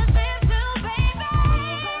for him to listen to, baby.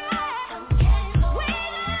 We light some candles.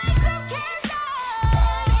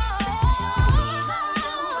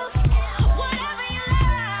 Whatever you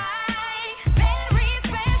like. Very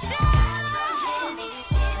special.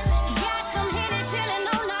 Got some Henny chillin'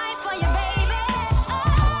 all night for you, baby.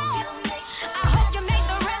 I hope you make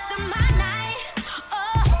the rest of my night.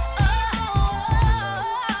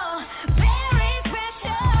 Very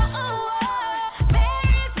special.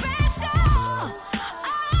 Very special.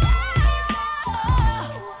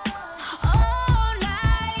 All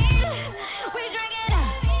night. We drink it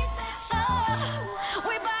up.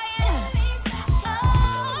 We buy it up. We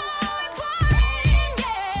pouring,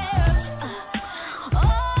 yeah.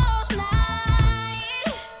 All night.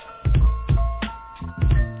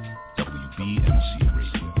 WBMC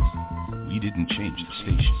Radio. We didn't change the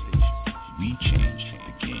station. we change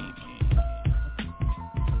the game.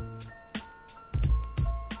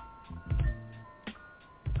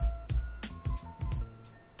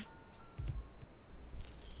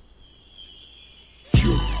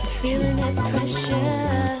 Feeling that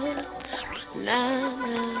pressure, nah.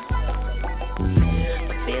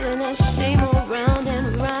 Feeling that shame all round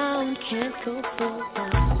and round, can't go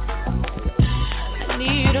forward. I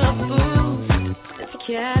need a boost to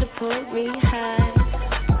catapult me high.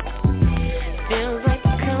 Feels like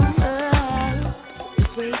the come up is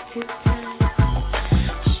way too tight.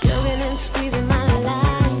 Struggling and squeezing my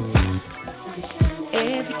life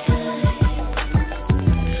every time.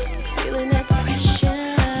 Feeling that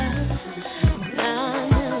pressure.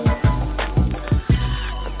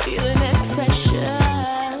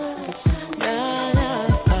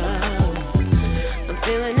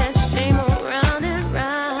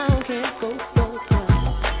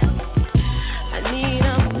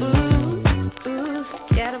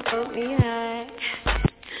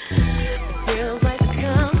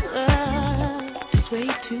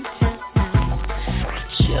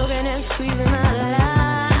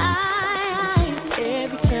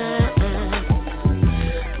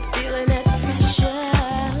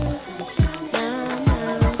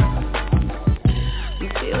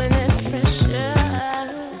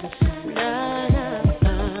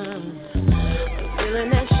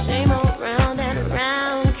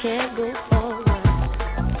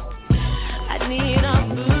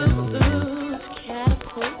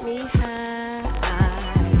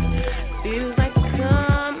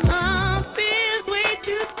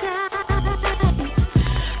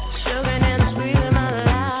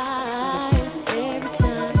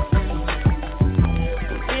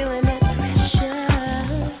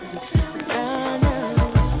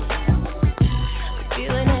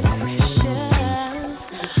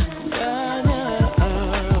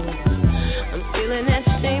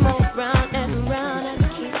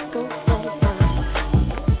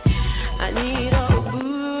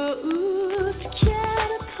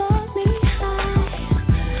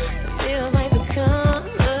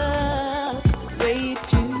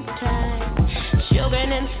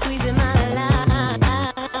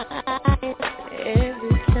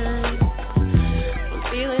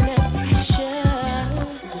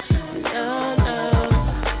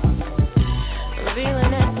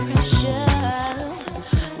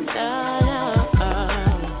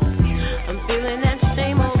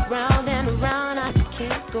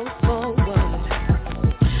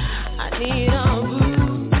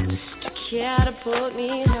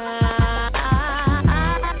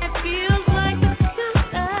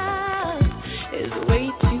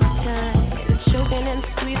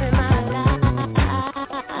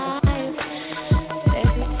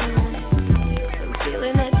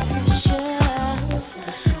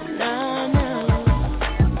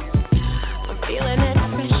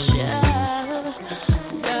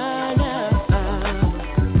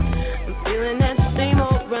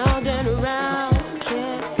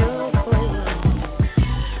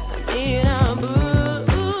 Yeah.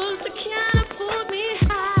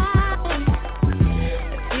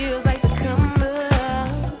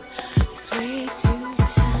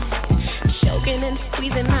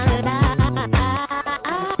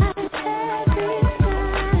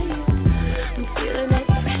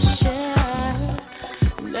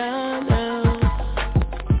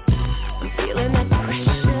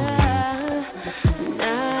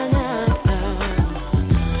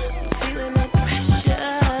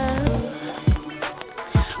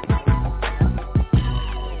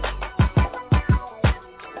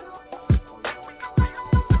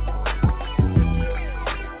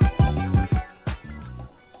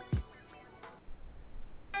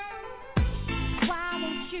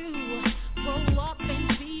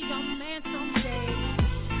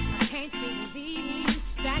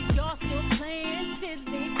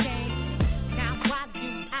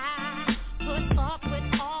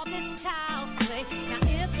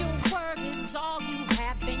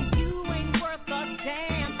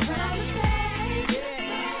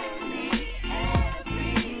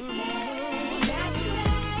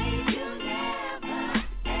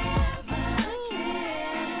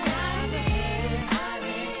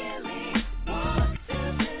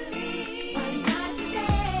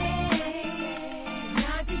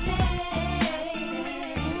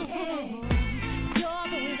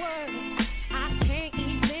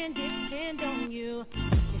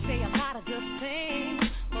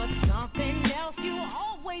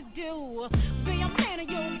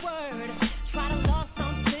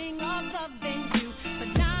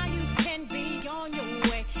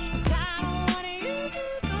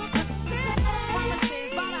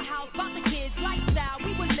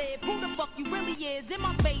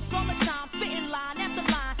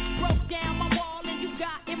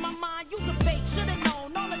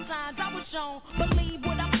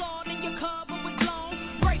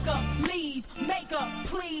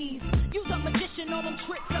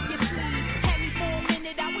 tricks up your sleeve. Had me for a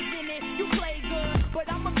minute, I was in it. You play good,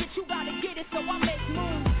 but I'm a bitch, you gotta get it, so I make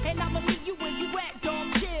moves. And I'ma leave you where you at, dog,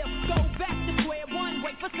 chill. Go back to square one,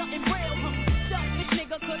 wait for something real. Selfish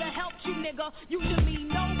nigga, could've helped you, nigga. Usually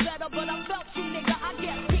know better, but I felt you, nigga. I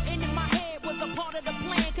guess getting in my head was a part of the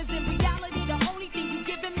plan, cause in reality, the only thing you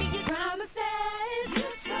giving me is promises. You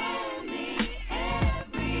told me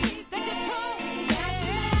everything.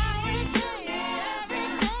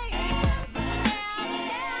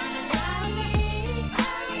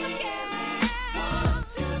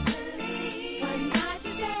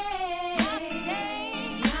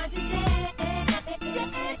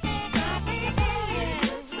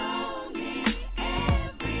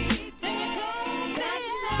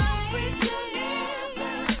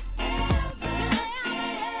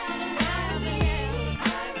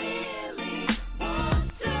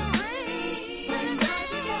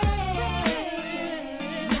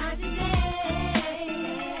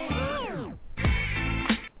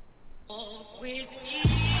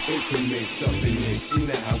 Infamous up in this, you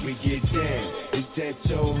know how we get down. Is that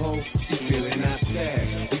your hoe? She feeling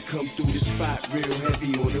outside. We come through the spot real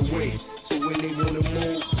heavy on the way. So when they wanna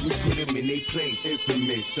move, we put them in their place.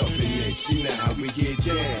 Infamous up in this, you know how we get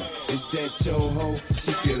down. Is that your hoe?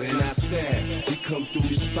 She feeling outside. We come through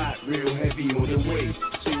the spot real heavy on the way.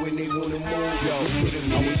 So when they wanna move, we put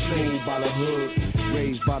them in their place. By the hood,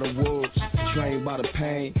 raised by the wolves, trained by the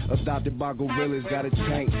pain, adopted by gorillas, got a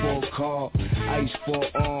tank for a car, ice for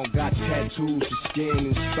an arm, got tattoos for skin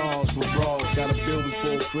and stars for bras, got a building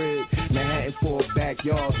for a crib, Manhattan for a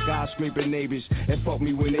backyard, skyscraper neighbors, and fuck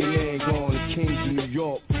me when they land gone, the kings of New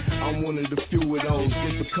York, I'm one of the few of those,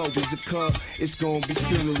 difficult as a cup, it's gonna be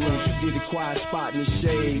funerals, you get a quiet spot in the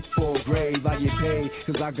shade, for a grave, I get paid,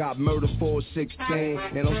 cause I got murder for a 16,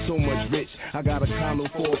 and I'm so much rich, I got a condo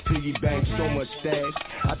for a piggy bank, so much stash,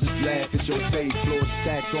 I just laugh at your face, floor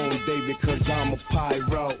stack on David, cause I'm a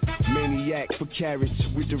pyro, maniac for carrots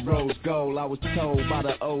with the rose gold, I was told by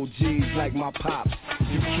the OGs like my pops,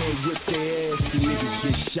 you can't whip their ass, you niggas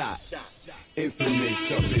get shot.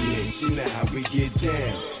 Infamous up in this, you know how we get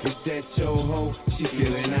down. Is that your hoe? She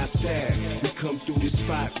feeling outside. We come through the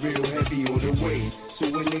spot real heavy on the way.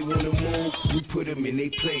 So when they wanna move, we put them in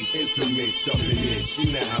their place. Infamous up in this,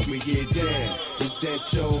 you know how we get down. Is that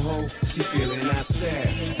your hoe? She feeling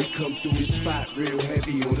outside. We come through the spot real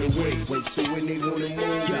heavy on the way. So when they wanna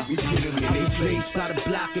move, we put them in their place. By the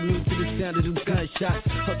block and move to the sound of them gunshots.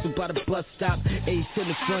 Hustle by the bus stop, Ace in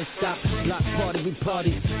the front stop. Block party, we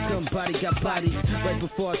party. Somebody got bodies. Right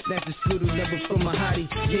before I snatch a slittle number from my hottie.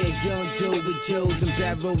 Yeah, young Joe with Joes and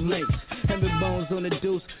barrel links. Having bones on the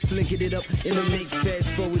deuce, flicking it up in the mix. Fast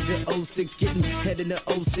forward to 06, getting head in the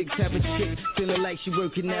 06. Have a chick, feeling like she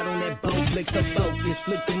working out on that boat. Flicks her focus,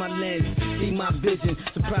 look through my lens, see my vision.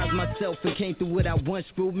 Surprised myself and came through what I once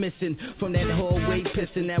grew missing. From that hallway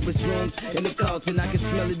pissing, that was rooms in the carton. I can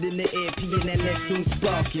smell it in the air, peeing that next room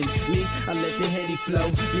sparking. Me, I let the heady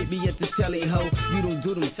flow. Meet me at the celly ho. You don't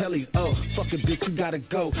do them tellies, oh. Fuck a bitch, you gotta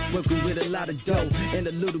go. Working with a lot of dough and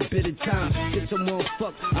a little bit of time. Get someone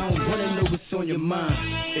fuck, I don't wanna know what's on your mind.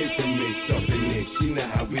 Infamous up in this, you know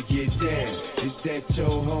how we get down. Is that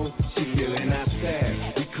your hoe? She feeling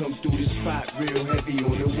outside. We come through the spot real heavy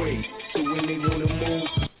on the way. So when they wanna move,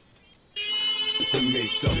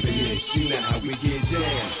 infamous up in this, you know how we get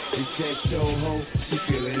down. Is that your hoe? She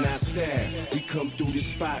feeling outside. We come through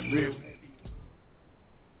the spot real.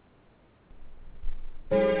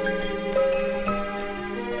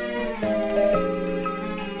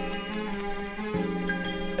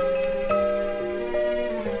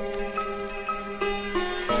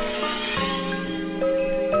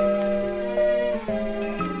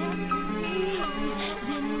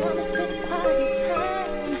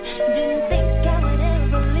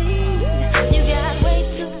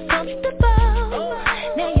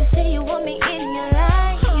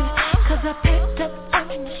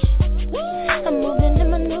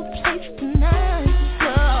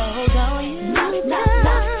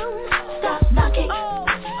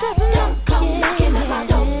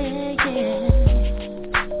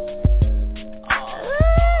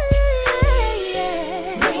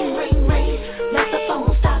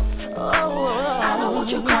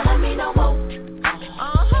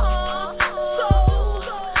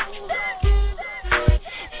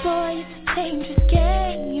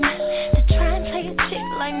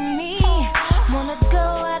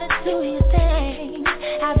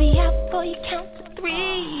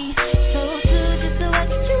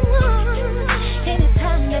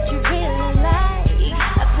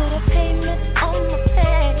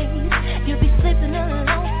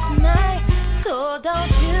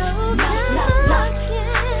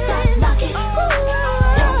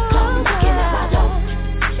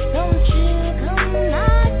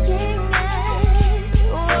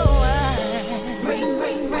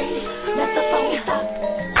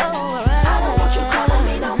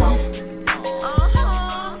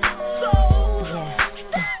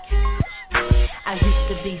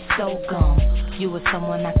 was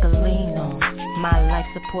someone I could lean on, my life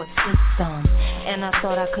support system, and I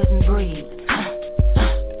thought I couldn't breathe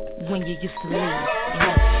when you used to leave.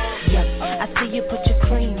 Yep, I see you put your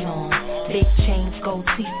cream on, big chains, gold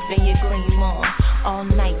teeth, and your green on. All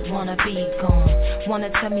night wanna be gone, wanna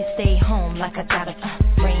tell me stay home like I got a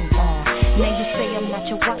ring on. Now you say I'm not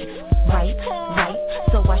your wife, right,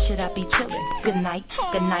 so why should I be chillin'? Good night,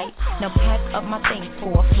 now pack up my things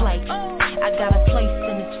for a flight. I got a place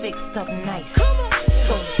and it's fixed up nice,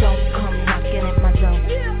 so don't come knocking at my door.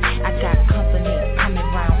 I got company coming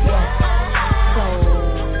round once, so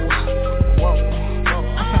whoa.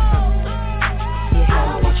 I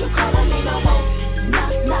don't want you calling me no more.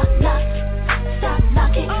 Knock, knock, knock. Stop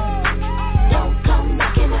knocking. Don't come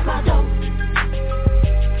knocking at my door.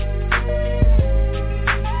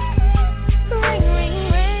 Ring, ring,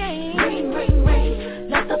 ring. Ring, ring, ring.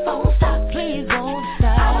 Let the phone stop. Please don't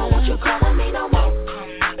stop. I don't want you calling me no more. Come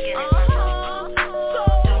knocking at my door.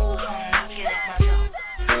 Don't come knocking at my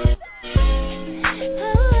door.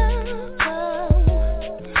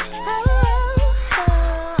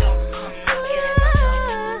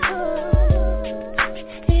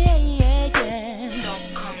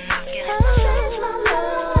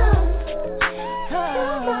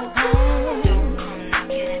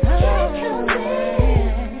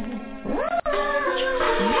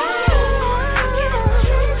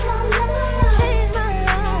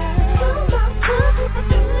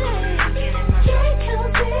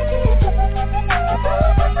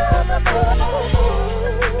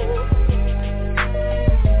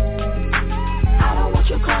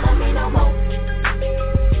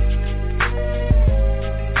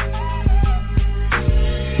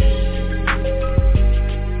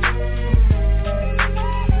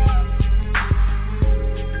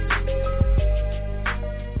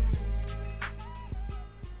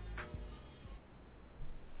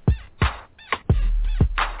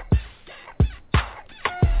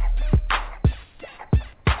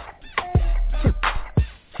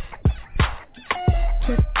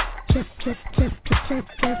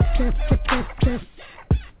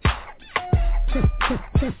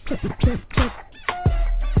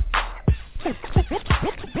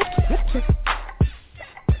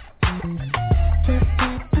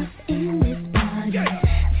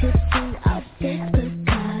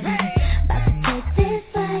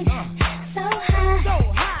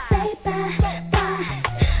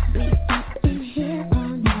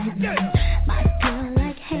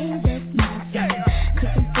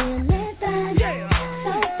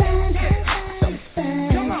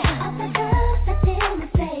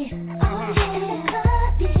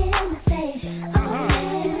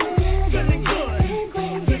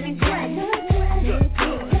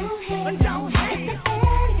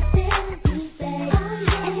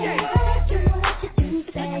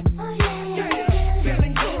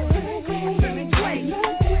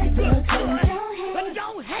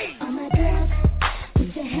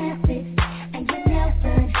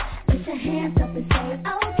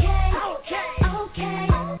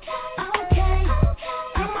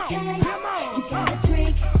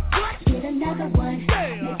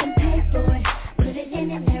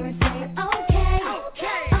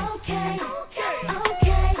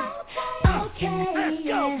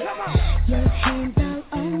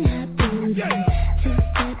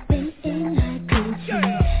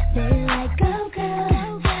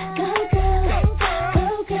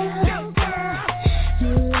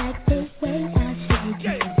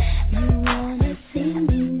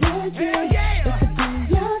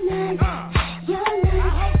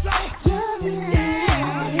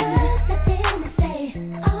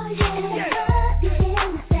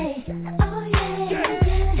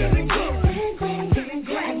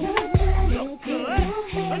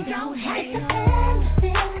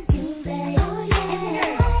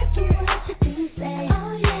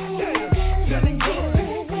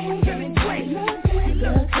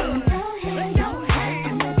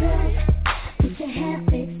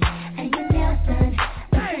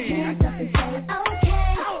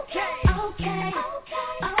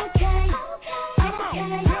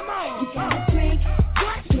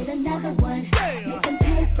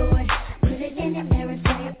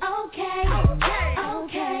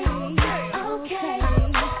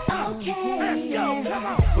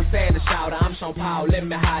 on Paul, let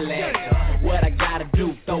me holler at you. What I gotta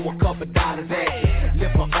do, throw a couple dollars at you.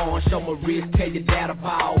 Lift my arm, show my wrist, tell your dad a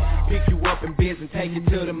ball. Pick you up in business, take you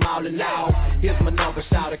to the mall and all. Here's my number,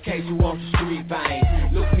 shout in case you want the street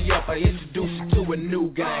vein. Look me up, I introduce you to a new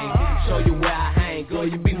game. Show you where I hang, girl,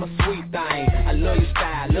 you be my sweet thing. I love your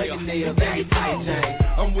style, love your nails, and your tight chain.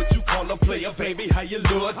 I'm what you call a player, baby, how you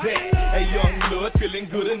look that? A young blood, feeling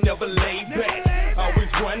good and never laid back. Always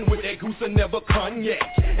run with that goose and never cognac.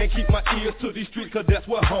 And keep my ears to these streets, cause that's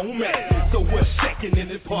where home at. So we're shaking in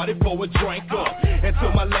this party for a drink up. And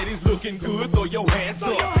to my ladies looking good, throw your hands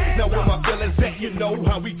up. Now where my feelings at, you know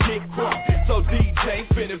how we get crunk. So DJ,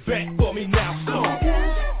 spin it back for me now, so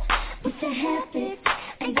put your hands up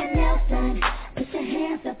and your nails done. Put your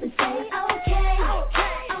hands up and say, okay, okay,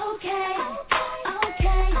 okay,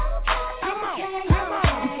 okay, okay.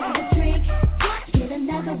 Have a drink, get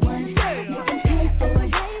another one. Make them pay for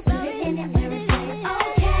it. Put it in and wear it. Say,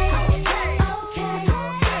 okay, okay, okay,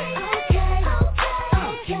 okay.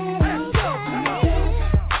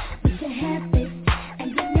 Put your hands up and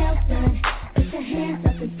your nails done. Put your hands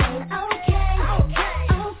up and say, okay,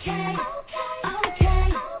 okay, okay, okay.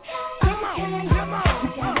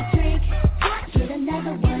 Have a drink, get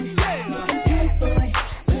another one. Make them pay for it.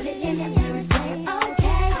 Put it in and wear it. Say,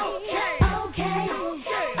 okay, okay,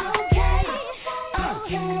 okay, okay.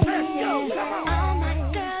 All my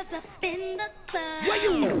girls up in the club. where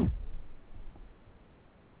you?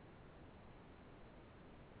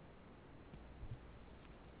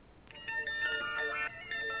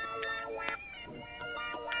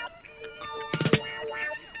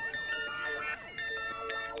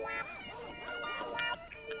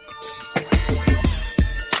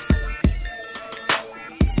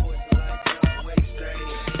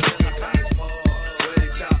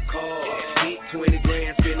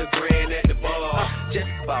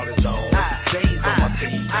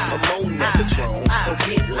 I'm on that Patron, so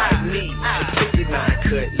get like me. 59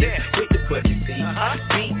 cutlass with the bucket seat.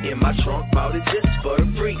 Beat in my trunk, bought it just for the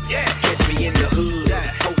free. Catch me in the hood,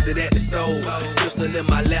 posted at the stove. Pistol in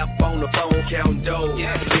my lap on the phone, counting dough.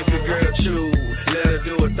 If the girl choose, let her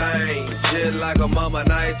do a thing. Just like a mama,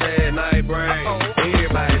 nice head, nice brain.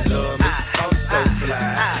 Everybody love me, I'm so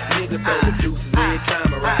fly. Nigga throw the deuces every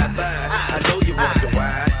time I ride by. I know you wonder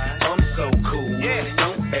why, I'm so cool.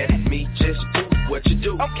 Don't ask me, just do what you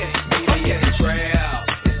do. Meet me in the trail,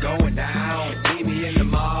 it's going down. Meet me in the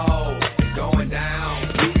mall, it's going down.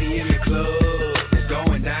 Meet me in the club, it's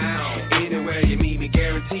going down. Anywhere you meet me,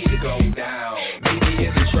 guaranteed to go down. Meet me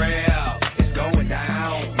in the trail, it's going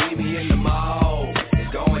down. Meet me in the mall,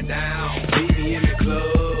 it's going down. Meet me in the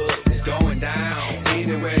club, it's going down.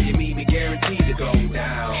 Anywhere you meet me, guaranteed to go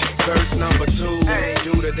down. Verse number 2,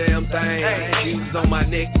 do the damn thing. Shoes on my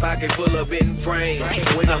neck, pocket full of bitten frames.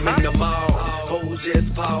 When I'm in the mall, hoes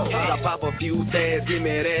just pause. I pop a few tags, give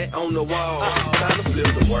me that on the wall. Time to flip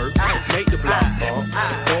the work, make the block bump.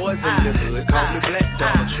 Boys in the hood, call me Black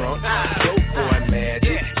Donald Trump. Dope boy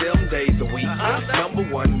magic, 7 days a week. Number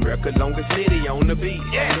 1 record, longest city on the beat.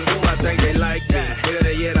 Do I think they like me?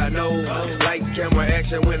 Better yet, I know. Lights, camera,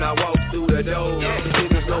 action when I walk through the door.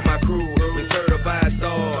 Niggas know my crew, we certified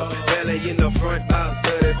stars. Belly in the front, about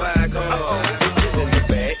 35 cars. Bitches in the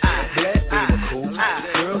back, black beamer cool.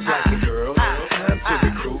 Girls like the girls, time to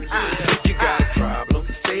recruit. If you got a problem,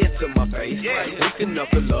 say it to my face. We can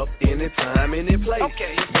knuckle up anytime, any place.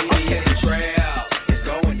 Meet me in the trail, it's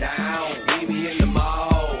going down. Meet me in the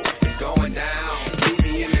mall, it's going down. Meet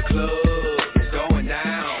me in the club, it's going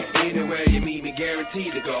down. Anywhere you meet me,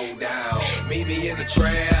 guaranteed to go down. Meet me in the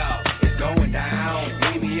trail, it's going down.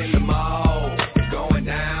 Meet me in the mall, it's going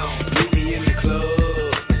down. Meet me in the club,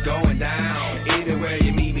 it's going down. Anywhere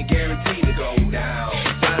you meet me, guaranteed to go down.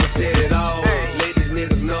 Time to set it all. Ladies,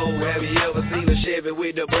 niggas know. Have you ever seen a Chevy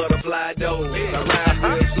with the butterfly door? I ride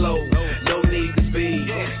real slow, no need to speed.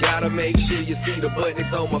 Gotta make sure you see the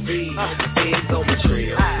buttons on my feet. Hands on my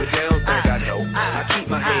trail, but they don't think I know. I keep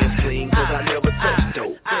my hands clean, cause I never touch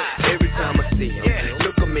dope. Every time I see them,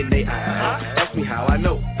 look them in their eyes. Ask me how I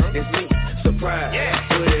know, it's me, surprise.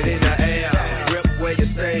 Put it in the air, rep where you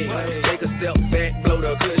stay. Take a step back, blow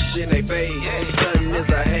the cushion they face. Something is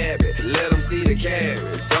a habit, let them see the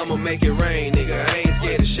carrots. I'ma make it rain, nigga, I ain't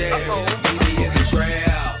scared to share. Meet me in the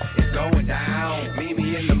trail, it's going down. Meet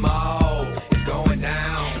me in the mall, it's going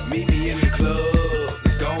down. Meet me in the club,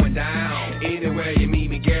 it's going down. Anywhere you meet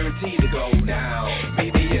me, guaranteed to go down.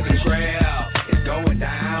 Meet me in the trail, it's going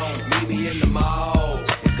down. Meet me in the mall,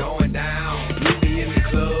 it's going down. Meet me in the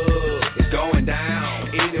club, it's going down.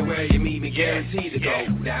 Anywhere you meet me, guaranteed to go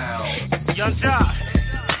down. Young Josh,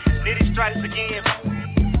 Nitty strikes again.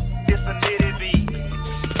 This a Nitty beat.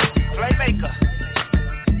 Playmaker.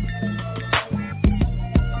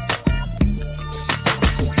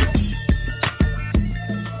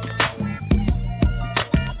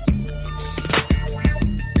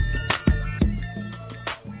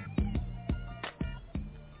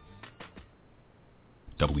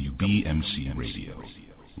 WBMC Radio.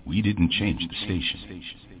 We didn't change the station.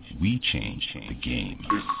 We change the game.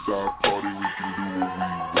 It's our party, we can do what we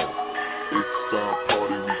want. It's our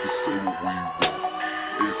party, we can say what we want.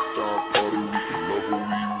 It's our party, we can love what we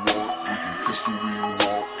want. We can kiss who we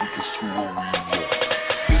want, we can screw what we want.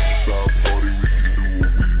 It's our party, we can do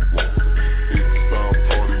what we want. It's our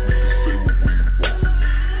party, we can say what we want.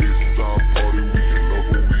 It's our party, we can love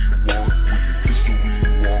what we want. We can kiss who we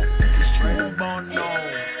want, we can screw what we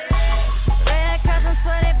want. Red carpet,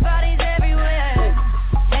 sweaty bodies everywhere.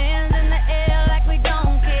 Hands in the air like we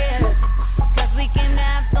don't care. 'Cause we can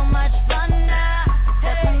have so much fun now.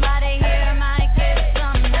 That somebody here might get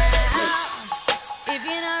some now. If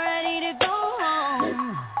you're not ready to go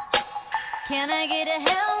home, can I get a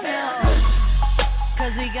hell no?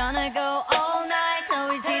 'Cause we gonna go all night till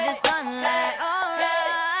we see the sunlight. Alright.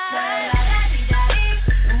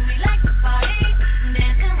 We like to party,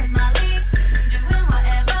 dancing with Molly, doing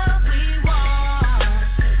whatever we want.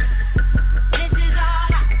 This is our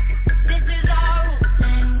house, this is our rules,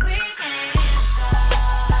 and we can't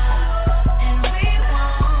stop, and we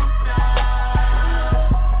won't stop.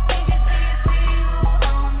 Think it's we who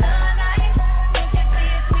own the night. Think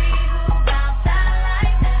it's we who bout that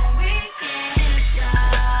life, and we can't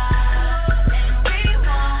stop, and we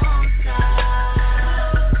won't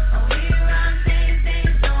stop. We run things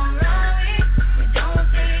don't run we. We don't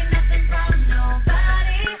take nothing from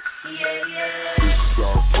nobody. Yeah, yeah. It's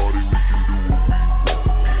our party, we can do what we want.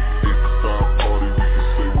 It's our party, we can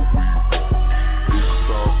say what we want. It's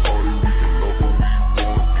our party, we can love what we want. We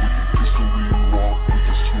can kiss who we want, we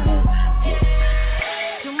can screw what we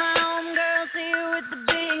want. To my homegirl, see you with the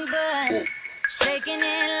big butt, shaking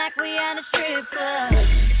it like we at a strip club.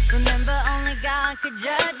 Remember, only God could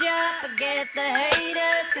judge ya. Forget the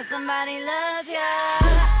haters, 'cause somebody loves ya.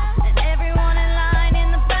 And everyone in line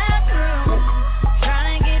in the bathroom,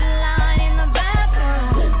 trying to get a line in the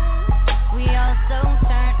bathroom. We all so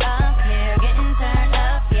turned up here, getting turned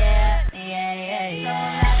up, yeah, yeah, yeah,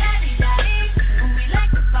 yeah. So we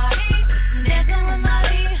like to party, dancing with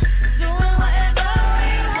Molly, doing whatever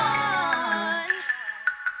we want.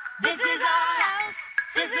 This is our house,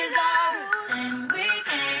 this is our rules, and we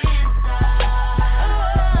can't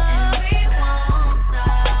stop, and we won't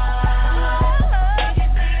stop. Can't you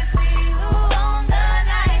see it's we who own the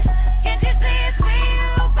night? Can't you see it's we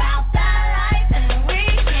who bout that life? And we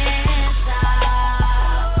can't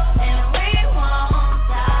stop, and we won't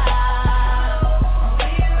stop.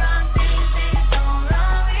 We run things don't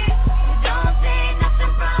run we. We don't take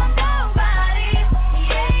nothing from nobody.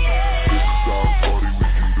 Yeah, yeah.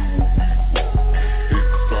 It's our party, we can do what we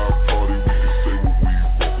want. It's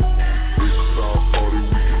our party,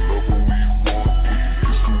 we can say what we want. It's our party, we can love what we want. We can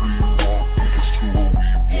kiss who we want, we can screw what we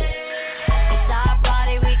want. It's our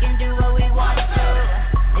party, we can do what we want to.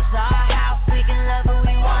 It's our house, we can love who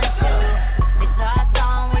we want to. It's our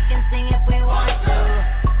song, we can sing if we want to.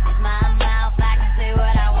 It's my mouth, I can say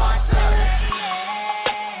what I want to.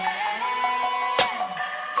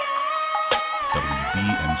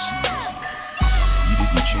 WBMC Radio. We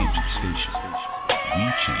didn't change the station. We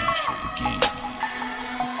changed the game.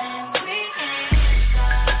 We can't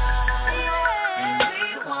stop, and we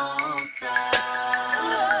won't stop.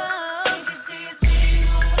 Can't you see it's we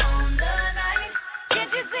who own the night?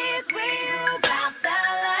 Can't you see it's we who bout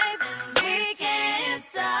that life? And we can't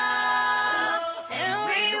stop, and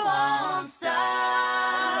we won't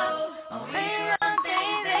stop. We run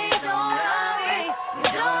things they don't run we. We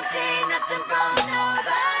don't take nothing from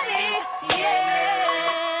nobody.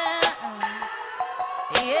 Yeah,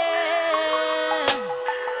 yeah.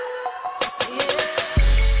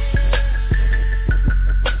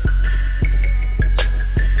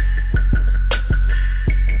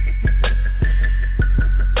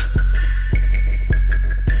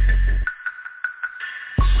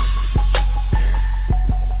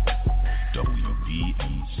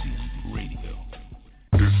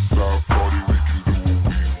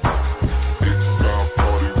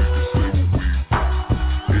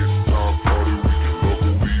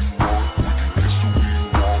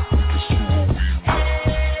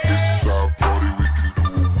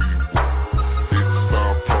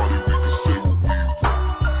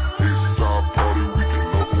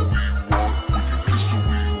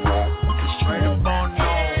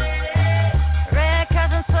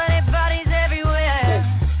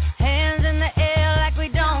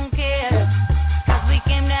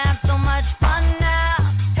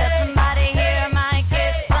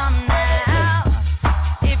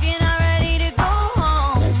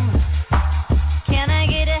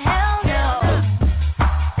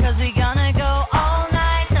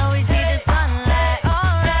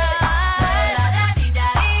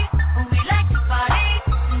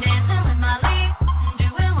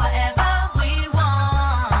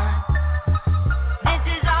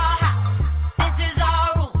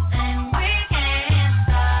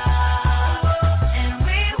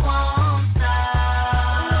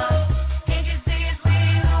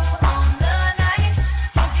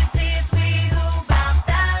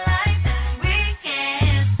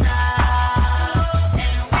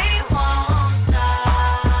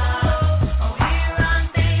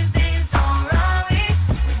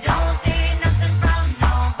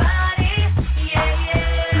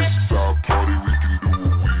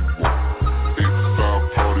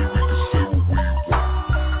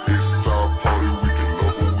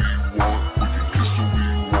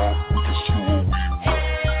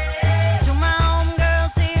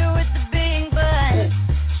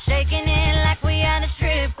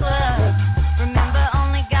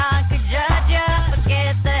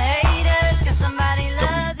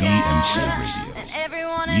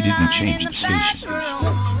 We didn't change the station.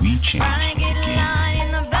 We changed the game. In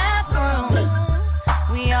the bathroom.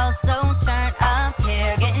 We also turn up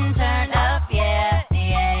here, getting turned up, yeah, yeah,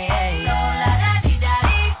 yeah, yeah. So la da di da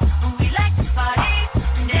di, we like to party,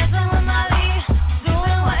 dancing with Molly,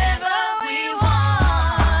 doing whatever we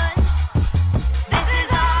want. This is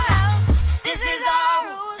our house, this is our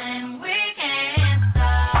rules, and we can't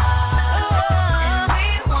stop, and we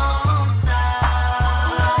won't stop.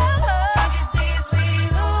 Can't you see it's we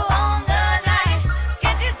who own the night?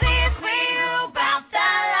 Can't you see it's we who bout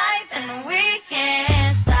that life? And we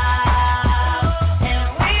can't stop, and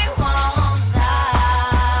we won't stop.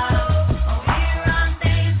 We run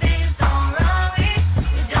things, things don't run we.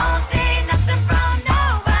 We don't take nothing from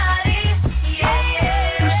nobody. Yeah, yeah.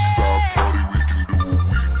 It's our party, we can do what we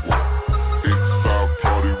want. It's our party,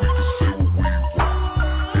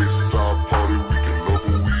 we can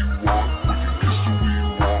love who we want. We can kiss who we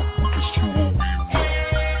want, we can screw who we want.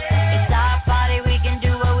 It's our party, we can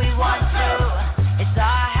do what we want to. It's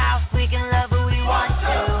our house, we can love who we want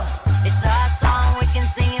to. It's our song, we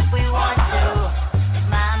can sing if we want to. It's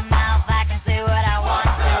my mouth, I can say what I want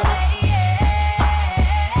to.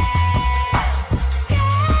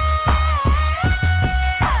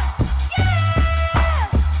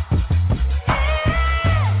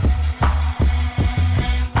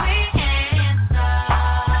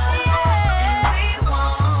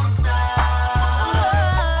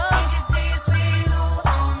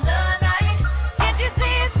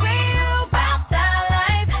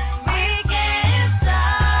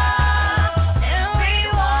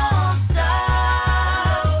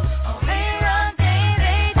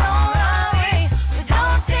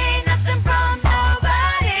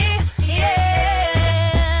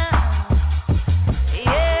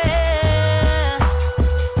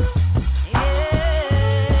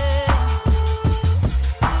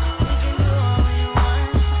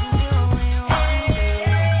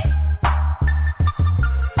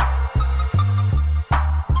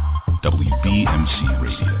 WBMC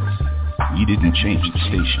Radio. We didn't change the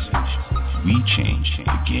station. We changed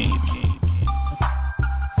the game.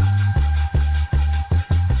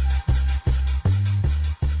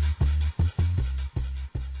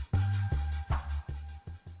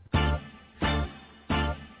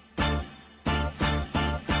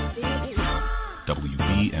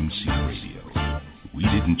 WBMC Radio. We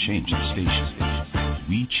didn't change the station.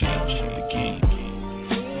 We changed the game.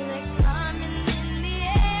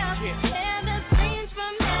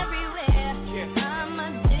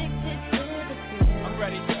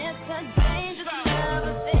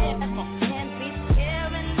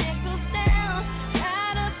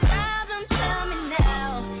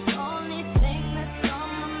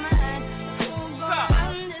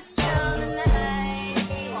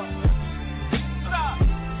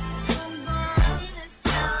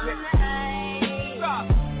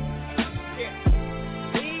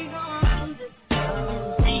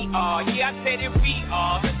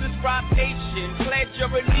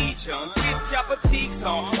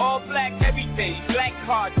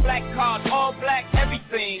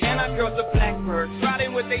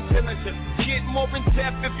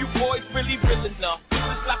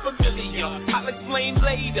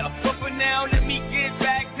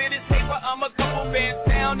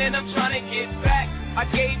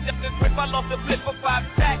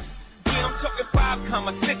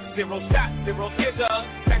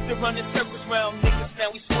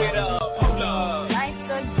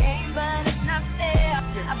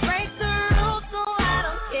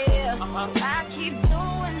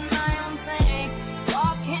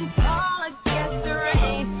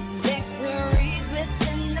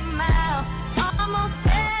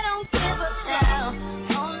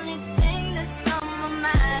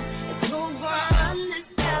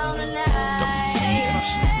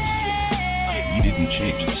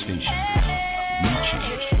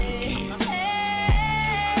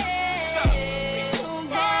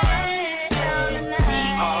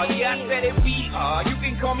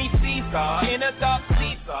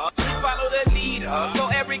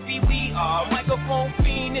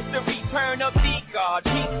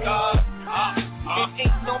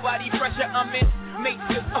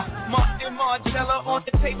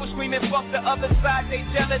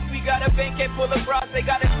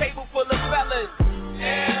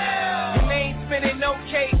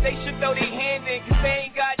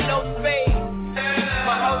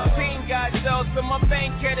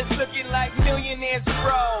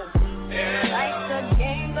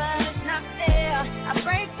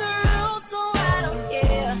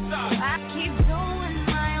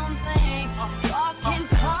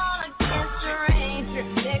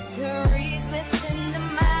 Victories within the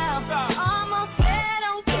mouth. Almost there,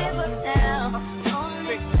 don't give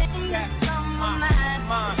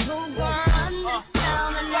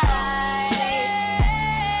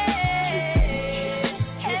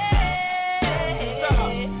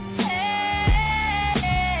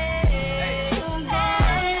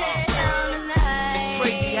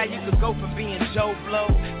Joe Blow.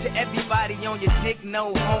 To everybody on your dick,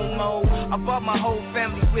 no homo. I bought my whole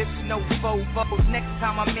family whips, no Vovos. Next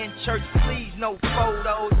time I'm in church, please, no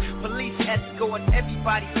photos. Police escort,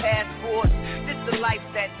 everybody passports. This the life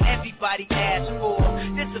that everybody asks for.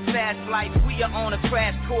 This a fast life, we are on a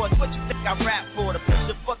crash course. What you think I rap for? To push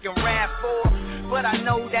the fucking rap for? But I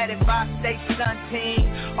know that if I stay stunting,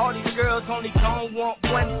 all these girls only gon' want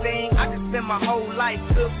one thing. I can spend my whole life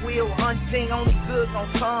goodwill hunting. Only good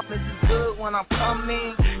gon' come, this is good when I'm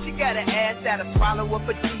coming. She got an ass that'll swallow up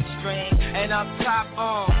a G-string. And up top,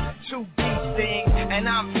 2 B-stings. And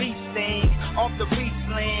I'm beasting off the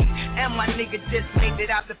re-sling. And my nigga just made it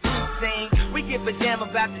out the precinct. We give a damn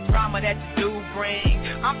about the drama that you do bring.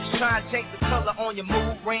 I'm just trying to change the color on your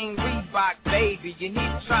mood ring. Reebok, baby, you need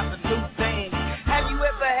to try some new things. Have you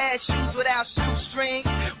ever had shoes without shoestrings?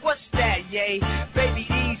 What's that, yay? Baby,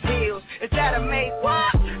 these heels. Is that a made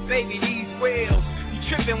what? Baby, these wheels. You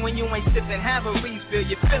tripping when you ain't sipping, have a refill.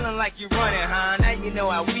 You're feeling like you're running, huh? Now you know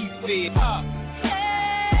how we feel.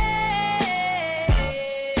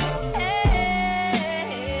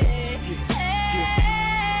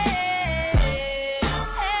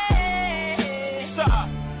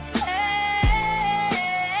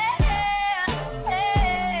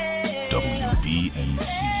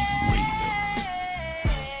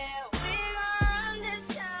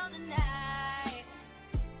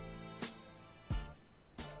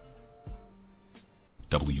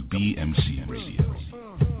 WBMC Radio.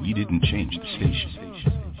 We didn't change the station.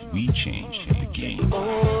 We changed the game.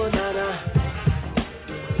 Oh, nana,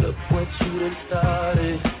 look what you done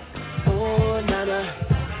started. Oh, nana,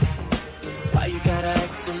 why you gotta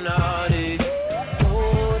act so naughty?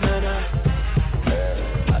 Oh, nana,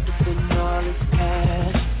 about to spend all this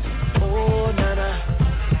cash. Oh, nana,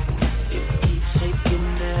 if you keep shaking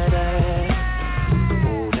that ass.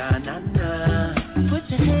 Oh, na-na-na, put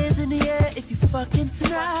your hands in the air if you fucking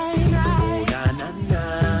tonight. Oh,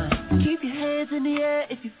 na-na-na, keep your hands in the air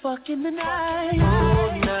if you fucking tonight.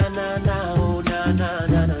 Oh, na-na-na, oh,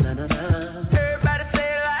 na-na-na-na-na-na. Everybody say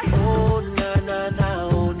it like, oh, na-na-na,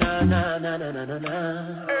 oh,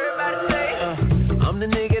 na-na-na-na-na-na. Everybody say I'm the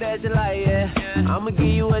nigga that you like, yeah. I'ma give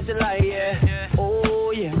you what you like, yeah.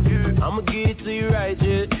 Oh, yeah. I'ma give it to you right,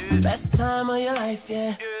 yeah. Best time of your life,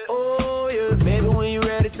 yeah. Oh, yeah. Baby, when you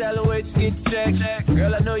ready, tell her wait to get the check.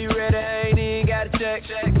 Girl, I know you ready, I ain't even got to check.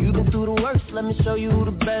 You been through the worst, let me show you who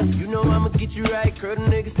the best. You know I'ma get you right, curl the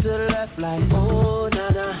niggas to the left like, oh, nah.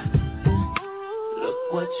 Look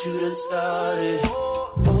what you done started.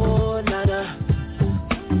 Oh, nah.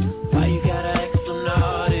 Why you gotta act so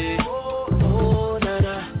naughty? Oh, nah.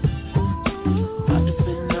 About to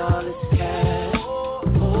spend all this cash.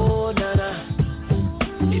 Oh, nah.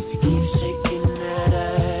 If you keep shaking that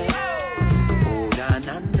ass. Oh, nah.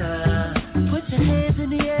 Put your hands in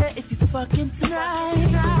the air if you fucking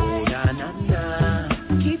tonight. Oh, nah.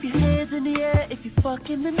 Keep your hands in the air if you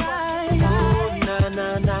fucking tonight. Oh,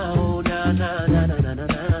 nah. Oh, nah.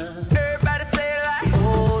 Everybody say it like,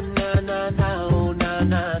 oh, nah. Oh, nah.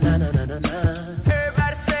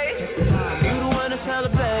 Everybody say, you the one that's hella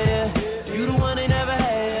bad, yeah. You the one they never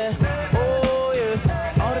had, yeah. Oh,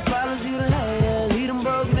 yeah. All the problems you done had, yeah. Leave them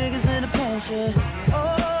broke niggas in the past, yeah.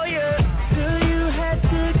 Oh, yeah. Girl, you had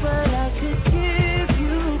sick, but I could give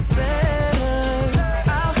you better.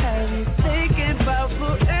 I'll have you thinking about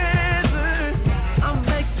forever. I'm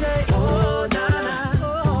like, say, oh,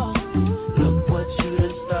 nah. Look what you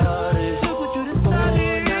done started. Oh,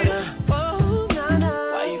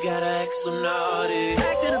 nah. Why you gotta act so naughty?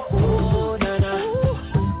 Oh, nah.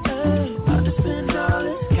 Hey, about to spend all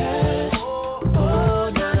this cash.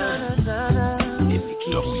 Oh, nah. If you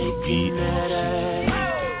keep shaking that ass.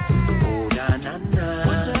 Oh,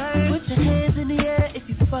 nah. Put your hands in the air if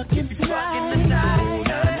you fucking tonight. Oh,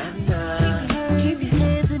 nah. Keep your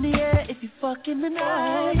hands in the air if you fucking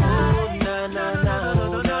tonight. Oh, nah.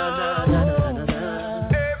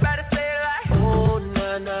 Everybody say it like, oh,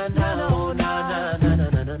 nah. Oh, nah.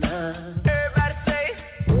 Everybody say,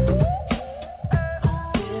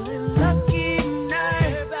 feeling lucky tonight.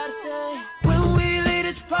 Everybody say, when we leave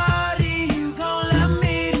this party, you gon' love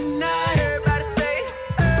me tonight. Everybody say,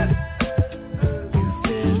 you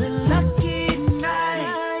feeling lucky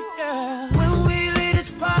tonight, girl. When we leave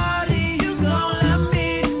this party, you gon' love me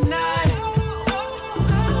tonight.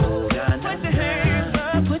 Oh,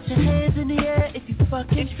 nah. Put your hands in the air if you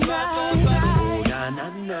fucking tonight. Oh,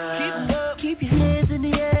 nah. Keep your hands in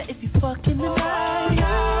the air if you fucking tonight. Oh,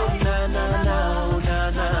 nah.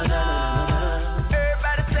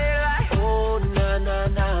 Everybody say it like, oh, nah.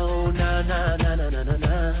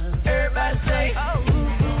 Everybody say, oh.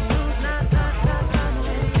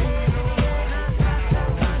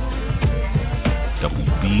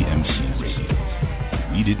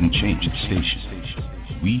 didn't change the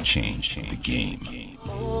station. We changed the game.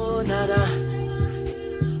 Oh, nana,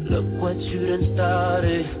 look what you done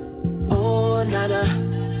started. Oh, nana,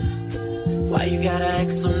 why you gotta act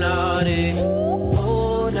so naughty?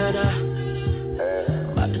 Oh,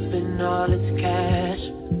 nana, about to spend all this cash.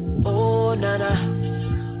 Oh, nana,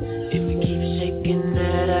 if you keep shaking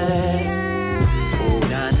that ass. Oh,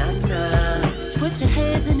 nana, put your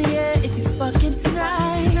hands in the air if you fucking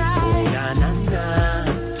tonight. Oh,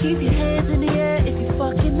 nana, keep your hands in the air if you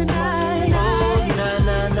fucking tonight. Oh,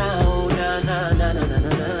 nana, oh, nana,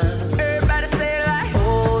 everybody say it like.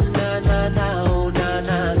 Oh, nana, oh,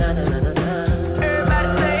 nana, everybody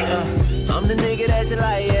say it. I'm the nigga that you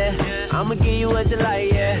like, yeah. I'ma give you what you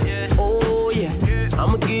like, yeah. Oh, yeah,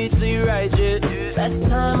 I'ma give it to you right, yeah. Best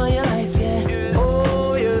time of your life, yeah.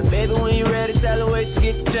 Oh, yeah, baby, when you ready, tell her wait to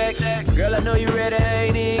get the check. Girl, I know you ready, I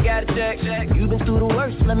ain't even got a check. You been through the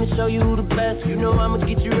worst, let me show you who the best. You know I'ma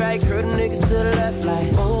get you right, curl the niggas to the left,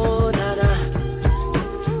 like. Oh, nana,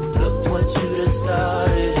 look what you done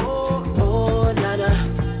started. Oh, nana,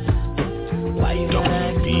 why you gotta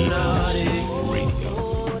act so naughty?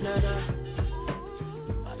 Oh, nana,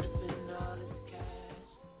 about to spend all this cash.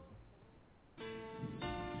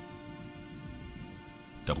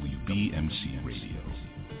 WBMC Radio.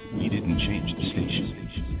 We didn't change the station.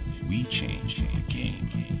 We changed the game.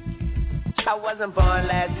 I wasn't born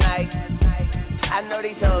last night. I know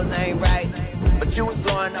these hoes ain't right. But you was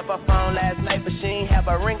blowing up her phone last night. But she ain't have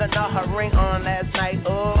a ring or not her ring on last night.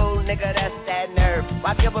 Oh, nigga, that's that nerve.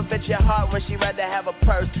 Why give a bitch your heart when she rather have a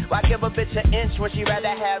purse? Why give a bitch an inch when she rather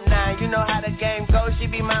have 9? You know how the game goes. She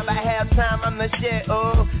be mine by halftime. I'm the shit.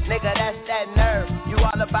 Oh, nigga, that's that nerve. You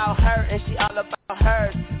all about her and she all about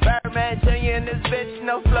hers. Birdman Jr. and this bitch,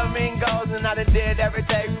 no flamingos. And I done did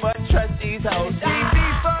everything but trust these hoes.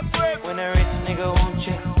 When a rich nigga won't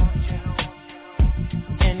you,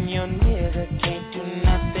 and your nigga can't do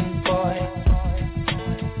nothing for it.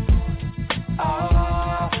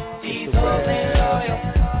 Oh, these hoes ain't loyal.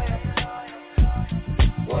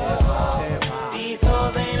 Whoa, these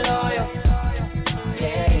hoes ain't loyal.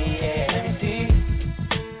 Yeah, let me see.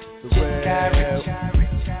 Just got rich.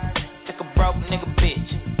 Took a broke nigga bitch.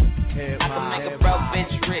 I can make a broke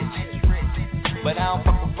bitch rich, but I don't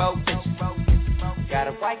fuck with broke bitches. Got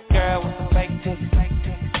a white girl with some fake titties.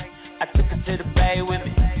 I took her to the bay with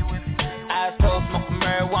me. I was told smoking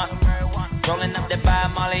marijuana. Rolling up that by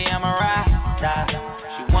Molly, I'm a ride.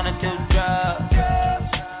 She wanna do drugs,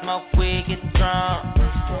 smoke weed, get drunk.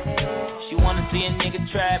 She wanna see a nigga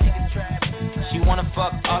trap. She wanna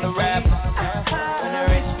fuck all the rappers. When a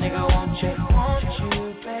rich nigga won't you,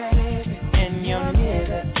 baby? And your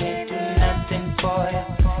nigga can't do nothing for you.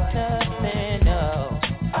 Nothing, no.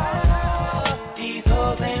 These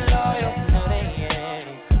hoes ain't loyal, no they ain't.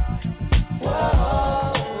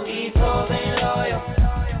 Whoa, these hoes ain't loyal.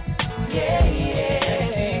 Yeah.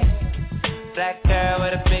 Black girl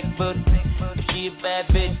with a big booty. If she a bad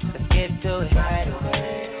bitch, let's get to it right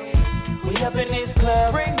away. We up in this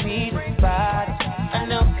club, bring me the body. I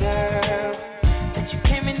know, girl, that you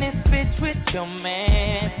came in this bitch with your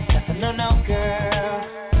man. That's a no, girl.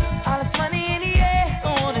 All this money in the air, I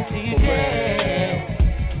wanna see you dead.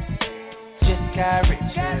 Just got rich.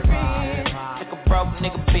 Took a broke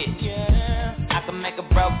nigga bitch. I can make a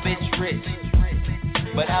broke bitch rich,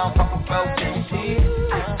 but I don't fuck with broke bitches.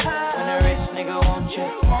 When a rich nigga won't you,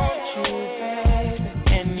 baby?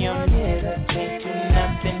 And your nigga can't do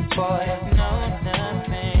nothing for you. No,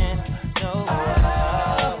 nothing, no.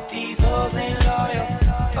 These hoes ain't loyal.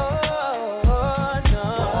 Oh, no.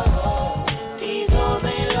 These hoes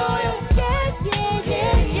ain't loyal.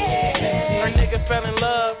 Yeah. Her nigga fell in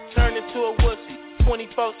love, turned into a wussy.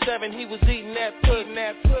 24/7, he was eating that pudding.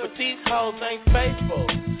 But these hoes ain't faithful.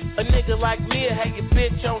 A nigga like me will have your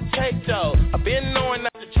bitch on tape though. I've been knowing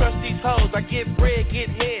not to trust these hoes. I get bread, get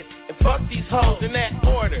head, and fuck these hoes in that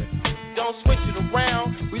order. Don't switch it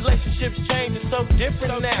around. Relationships change, it's so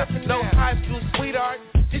different now. No high school sweetheart.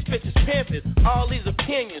 These bitches pimping. All these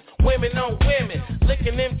opinions. Women on women.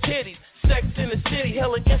 Licking them titties. Sex in the city.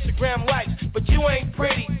 Hella Instagram likes. But you ain't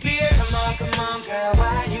pretty, dear. Come on, girl.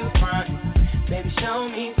 Why you frontin'? Baby, show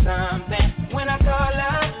me something. When I call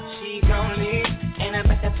her, she gon' leave. And I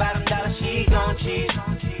bet that bottom dollar she gon' cheat.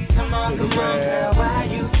 Come on, girl, why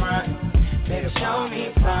you frontin'? Baby, show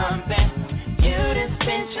me something. You done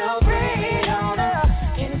spent your bread on her,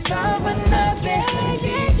 and it's all but nothing.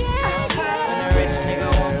 When a rich nigga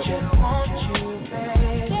won't you,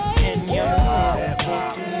 baby? And your nigga can't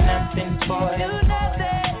do nothing for you.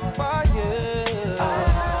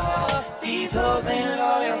 These hoes ain't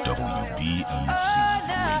loyal. WBMC.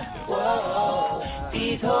 Whoa,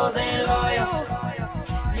 these hoes ain't loyal.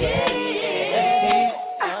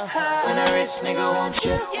 When a rich nigga wants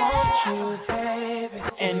you, baby,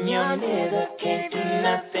 and your nigga can't do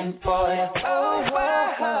nothing for you.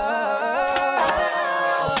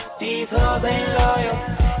 These hoes ain't loyal.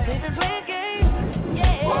 They've been playing games.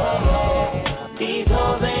 Yeah. These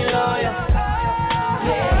hoes ain't loyal.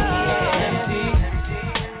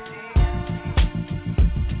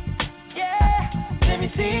 Yeah. Let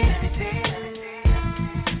me see.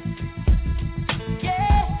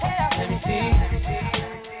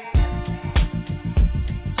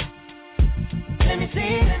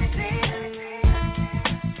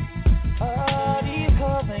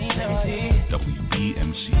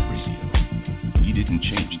 WBMC Radio. We didn't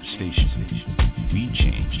change the station. We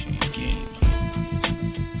changed the game.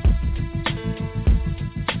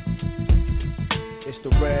 It's the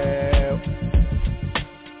real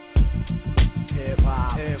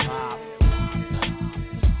hip-hop.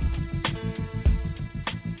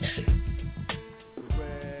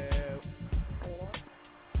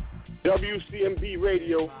 WCMB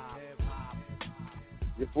Radio.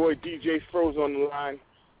 Your boy DJ FRO's on the line.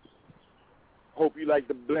 Hope you like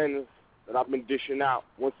the blends that I've been dishing out.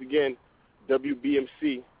 Once again,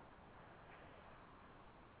 WBMC.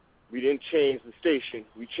 We didn't change the station.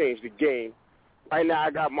 We changed the game. Right now, I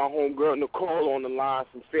got my homegirl Nicole on the line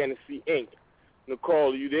from Fantasy Inc.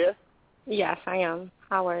 Nicole, are you there? Yes, I am.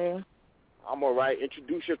 How are you? I'm all right.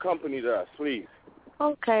 Introduce your company to us, please.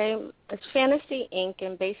 Okay. It's Fantasy Inc.,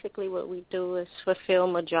 and basically what we do is fulfill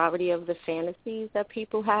majority of the fantasies that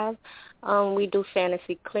people have. We do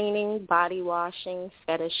fantasy cleaning, body washing,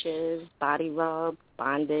 fetishes, body rub,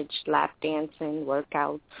 bondage, lap dancing,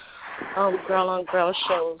 workouts, girl-on-girl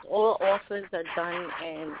shows. All offers are done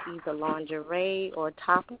in either lingerie or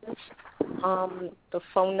topless. The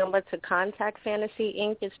phone number to contact Fantasy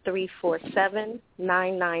Inc. is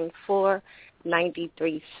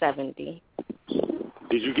 347-994-9370.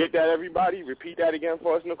 Did you get that, everybody? Repeat that again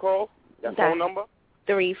for us, Nicole. That phone number?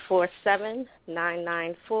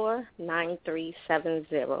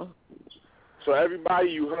 347-994-9370. So everybody,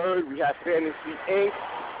 you heard, we have Fantasy Inc.,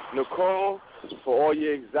 Nicole, for all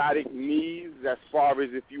your exotic needs, as far as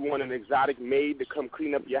if you want an exotic maid to come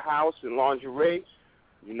clean up your house and lingerie,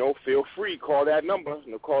 you know, feel free. Call that number.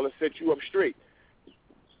 Nicole will set you up straight.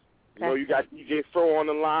 You know, you got DJ FRO on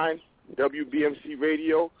the line, WBMC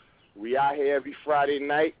Radio. We out here every Friday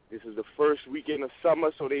night. This is the first weekend of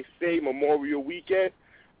summer, so they say Memorial Weekend.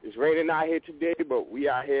 It's raining out here today, but we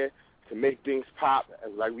out here to make things pop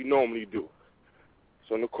like we normally do.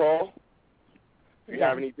 So, Nicole, do you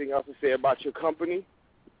have anything else to say about your company?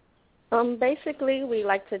 Basically, we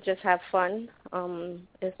like to just have fun.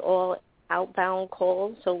 It's all outbound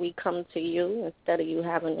calls, so we come to you instead of you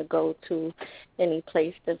having to go to any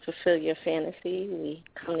place to fulfill your fantasy. We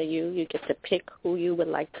come to you. You get to pick who you would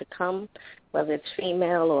like to come, whether it's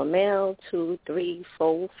female or male, 2, 3,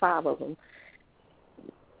 4, 5 of them.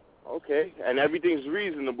 Okay, and everything's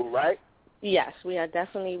reasonable, right? Yes, we are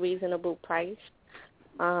definitely reasonable priced,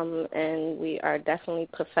 and we are definitely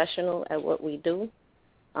professional at what we do,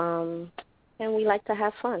 and we like to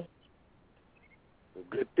have fun.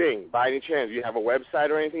 Good thing. By any chance, do you have a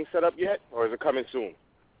website or anything set up yet, or is it coming soon?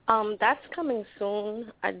 That's coming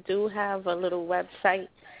soon. I do have a little website,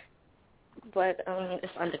 but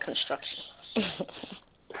it's under construction. Do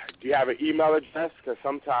you have an email address? Because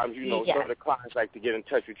sometimes, you know, some of the clients like to get in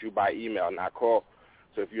touch with you by email, not call.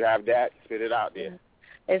 So if you have that, spit it out there.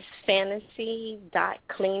 It's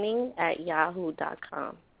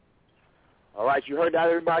fantasy.cleaning@yahoo.com. All right, you heard that,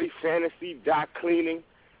 everybody?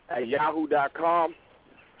 Fantasy.cleaning@yahoo.com.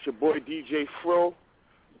 It's your boy DJ FRO,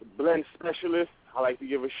 the blend specialist. I like to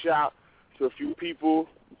give a shout to a few people.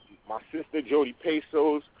 My sister, Jody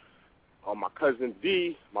Pesos, my cousin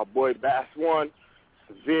D, my boy Bass One,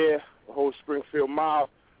 Severe, the whole Springfield Mob.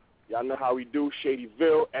 Y'all know how we do,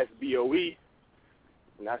 Shadyville, SBOE.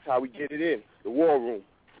 And that's how we get it in, the War Room.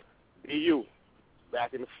 BU,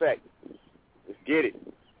 back in effect. Let's get it.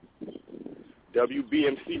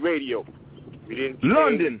 WBMC Radio.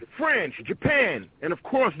 London, France, Japan, and of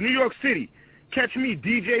course New York City. Catch me,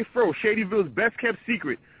 DJ FRO, Shadyville's best kept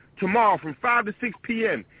secret, tomorrow from 5 to 6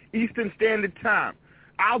 p.m. Eastern Standard Time.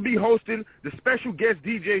 I'll be hosting the special guest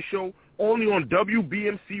DJ show only on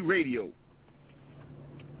WBMC Radio.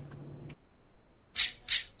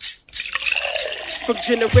 From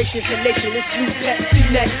generations to nation, it's new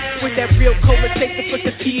Pepsi next. With that real cola taste to put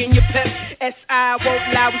the T in your pep. S.I.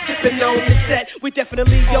 won't lie, we sippin' on the set. We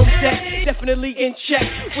definitely on deck, definitely in check.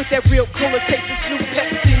 With that real cola taste, it's new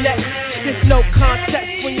Pepsi next. There's no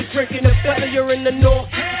contest when you're drinking it, whether you're in the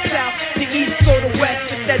north, the south, the east, or the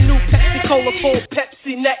west. It's that new Pepsi Cola called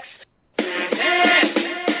Pepsi next.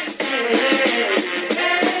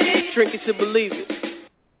 drink it to believe it.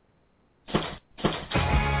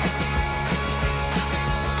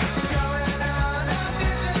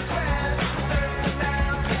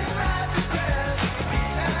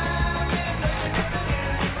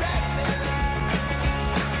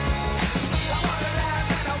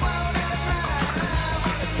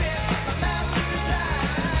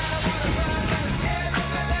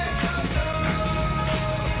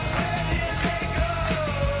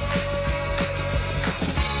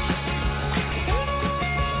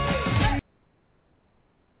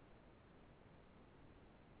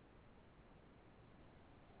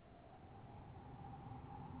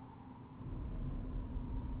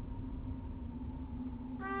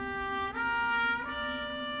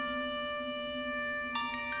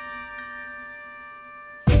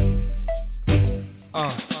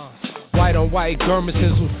 White on white garments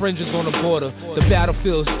with fringes on the border. The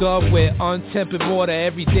battlefield's dug with untempered mortar.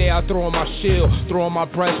 Every day I throw on my shield, throw on my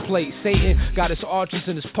breastplate. Satan got his archers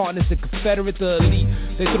and his partners, the Confederate, the elite.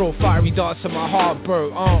 They throw fiery darts at my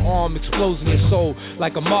heartburn, unarmed, exploding your soul.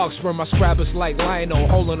 Like a marksman, my scrappers like Lionel,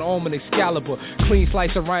 holding on an Excalibur. Clean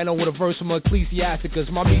slice of rhino with a verse from Ecclesiasticus.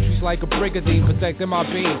 My Mitri's like a brigandine, protecting my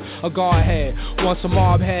beam. A guard head, once a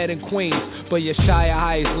mob head in Queens. But Yeshaya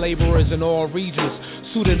highest laborers in all regions.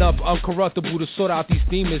 Suited up, uncorruptible to sort out these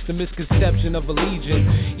demons. The misconception of a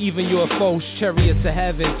legion. Even your foes, chariots of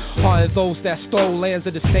heaven. Are those that stole lands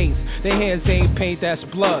of the saints. Their hands ain't paint, that's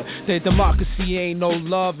blood. Their democracy ain't no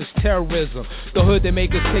love, it's terrorism. The hood they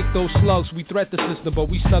make us take those slugs. We threat the system, but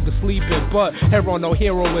we snug asleep in. But hero no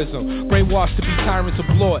heroism. Brainwashed to be tyrants of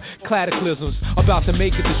blood. Cataclysms about to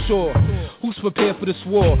make it to shore. Who's prepared for this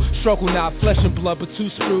war? Struggle not flesh and blood, but two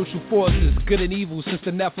spiritual forces. Good and evil since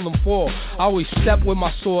the Nephilim fall. I always step with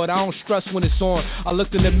my sword, I don't stress when it's on. I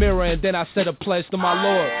looked in the mirror and then I said a pledge to my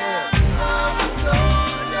Lord.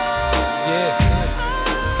 Yeah.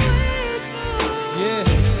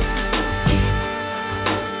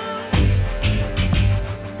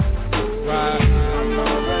 Right.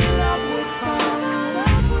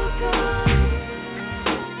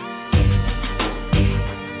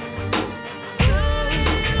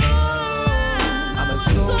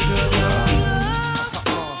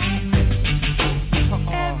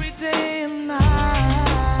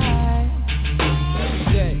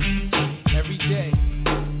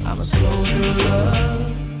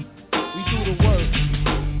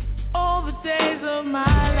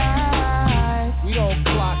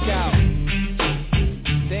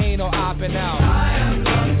 Out. I am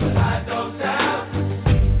going to hide those down.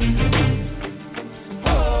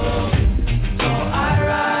 Oh, so I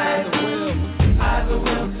ride the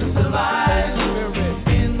will to survive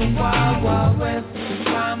in the wild, wild west.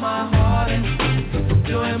 Try my hardest,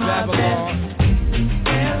 doing my best.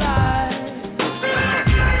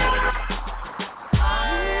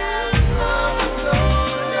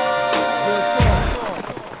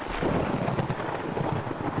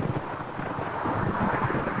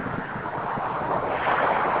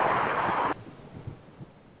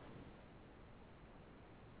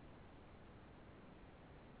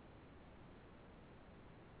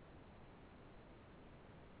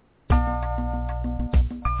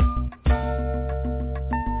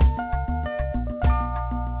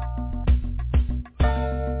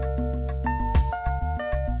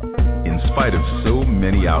 In spite of so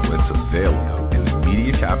many outlets available in the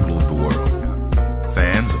media capital of the world,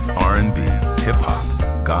 fans of R&B, hip-hop,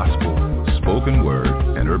 gospel, spoken word,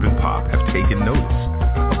 and urban pop have taken notice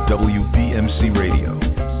of WBMC Radio.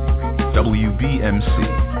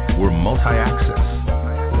 WBMC, we're multi-access.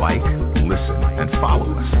 Like, listen, and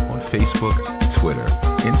follow us on Facebook, Twitter,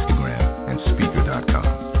 Instagram, and Speaker.com.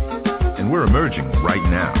 And we're emerging right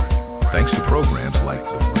now, thanks to programs like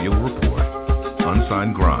The Real Report,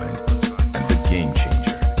 Unsigned Grind, and The Game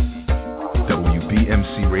Changer.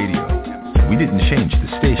 WBMC Radio. We didn't change the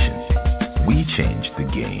station. We changed the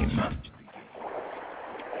game.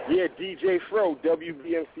 Yeah, DJ FRO,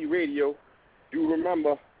 WBMC Radio. Do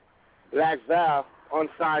remember, Black Val,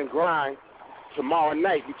 Unsigned Grind, tomorrow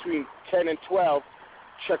night between 10 and 12.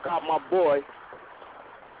 Check out my boy.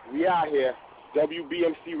 We out here,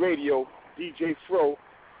 WBMC Radio, DJ FRO.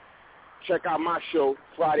 Check out my show,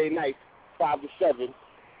 Friday night, 5 to 7.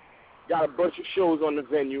 Got a bunch of shows on the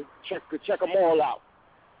venue. Check them all out.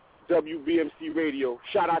 WBMC Radio.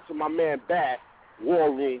 Shout out to my man Bad, War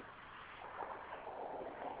Room.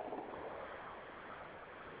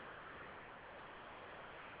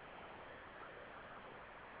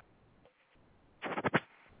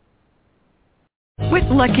 With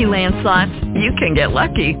Lucky Land Slots, you can get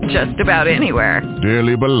lucky just about anywhere.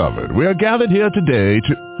 Dearly beloved, we are gathered here today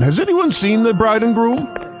to... Has anyone seen the bride and groom?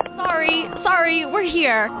 Sorry, we're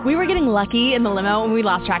here. We were getting lucky in the limo and we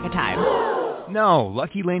lost track of time. No,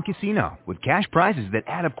 Lucky Land Casino, with cash prizes that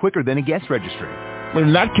add up quicker than a guest registry.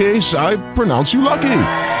 In that case, I pronounce you lucky.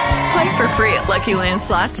 Play for free at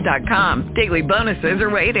LuckyLandSlots.com. Daily bonuses are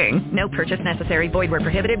waiting. No purchase necessary. Void where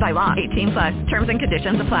prohibited by law. 18+. Terms and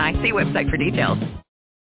conditions apply. See website for details.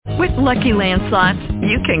 With Lucky Land Slots,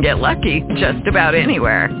 you can get lucky just about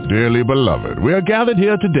anywhere. Dearly beloved, we are gathered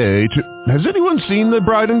here today to... Has anyone seen the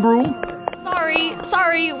bride and groom?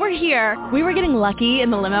 Sorry, we're here. We were getting lucky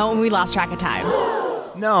in the limo and we lost track of time.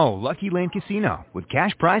 No, Lucky Land Casino, with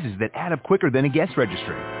cash prizes that add up quicker than a guest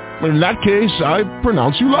registry. In that case, I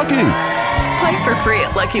pronounce you lucky. Play for free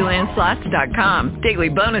at LuckyLandSlots.com. Daily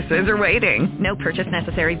bonuses are waiting. No purchase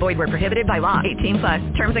necessary. Void where prohibited by law.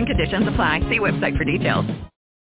 18+. Terms and conditions apply. See website for details.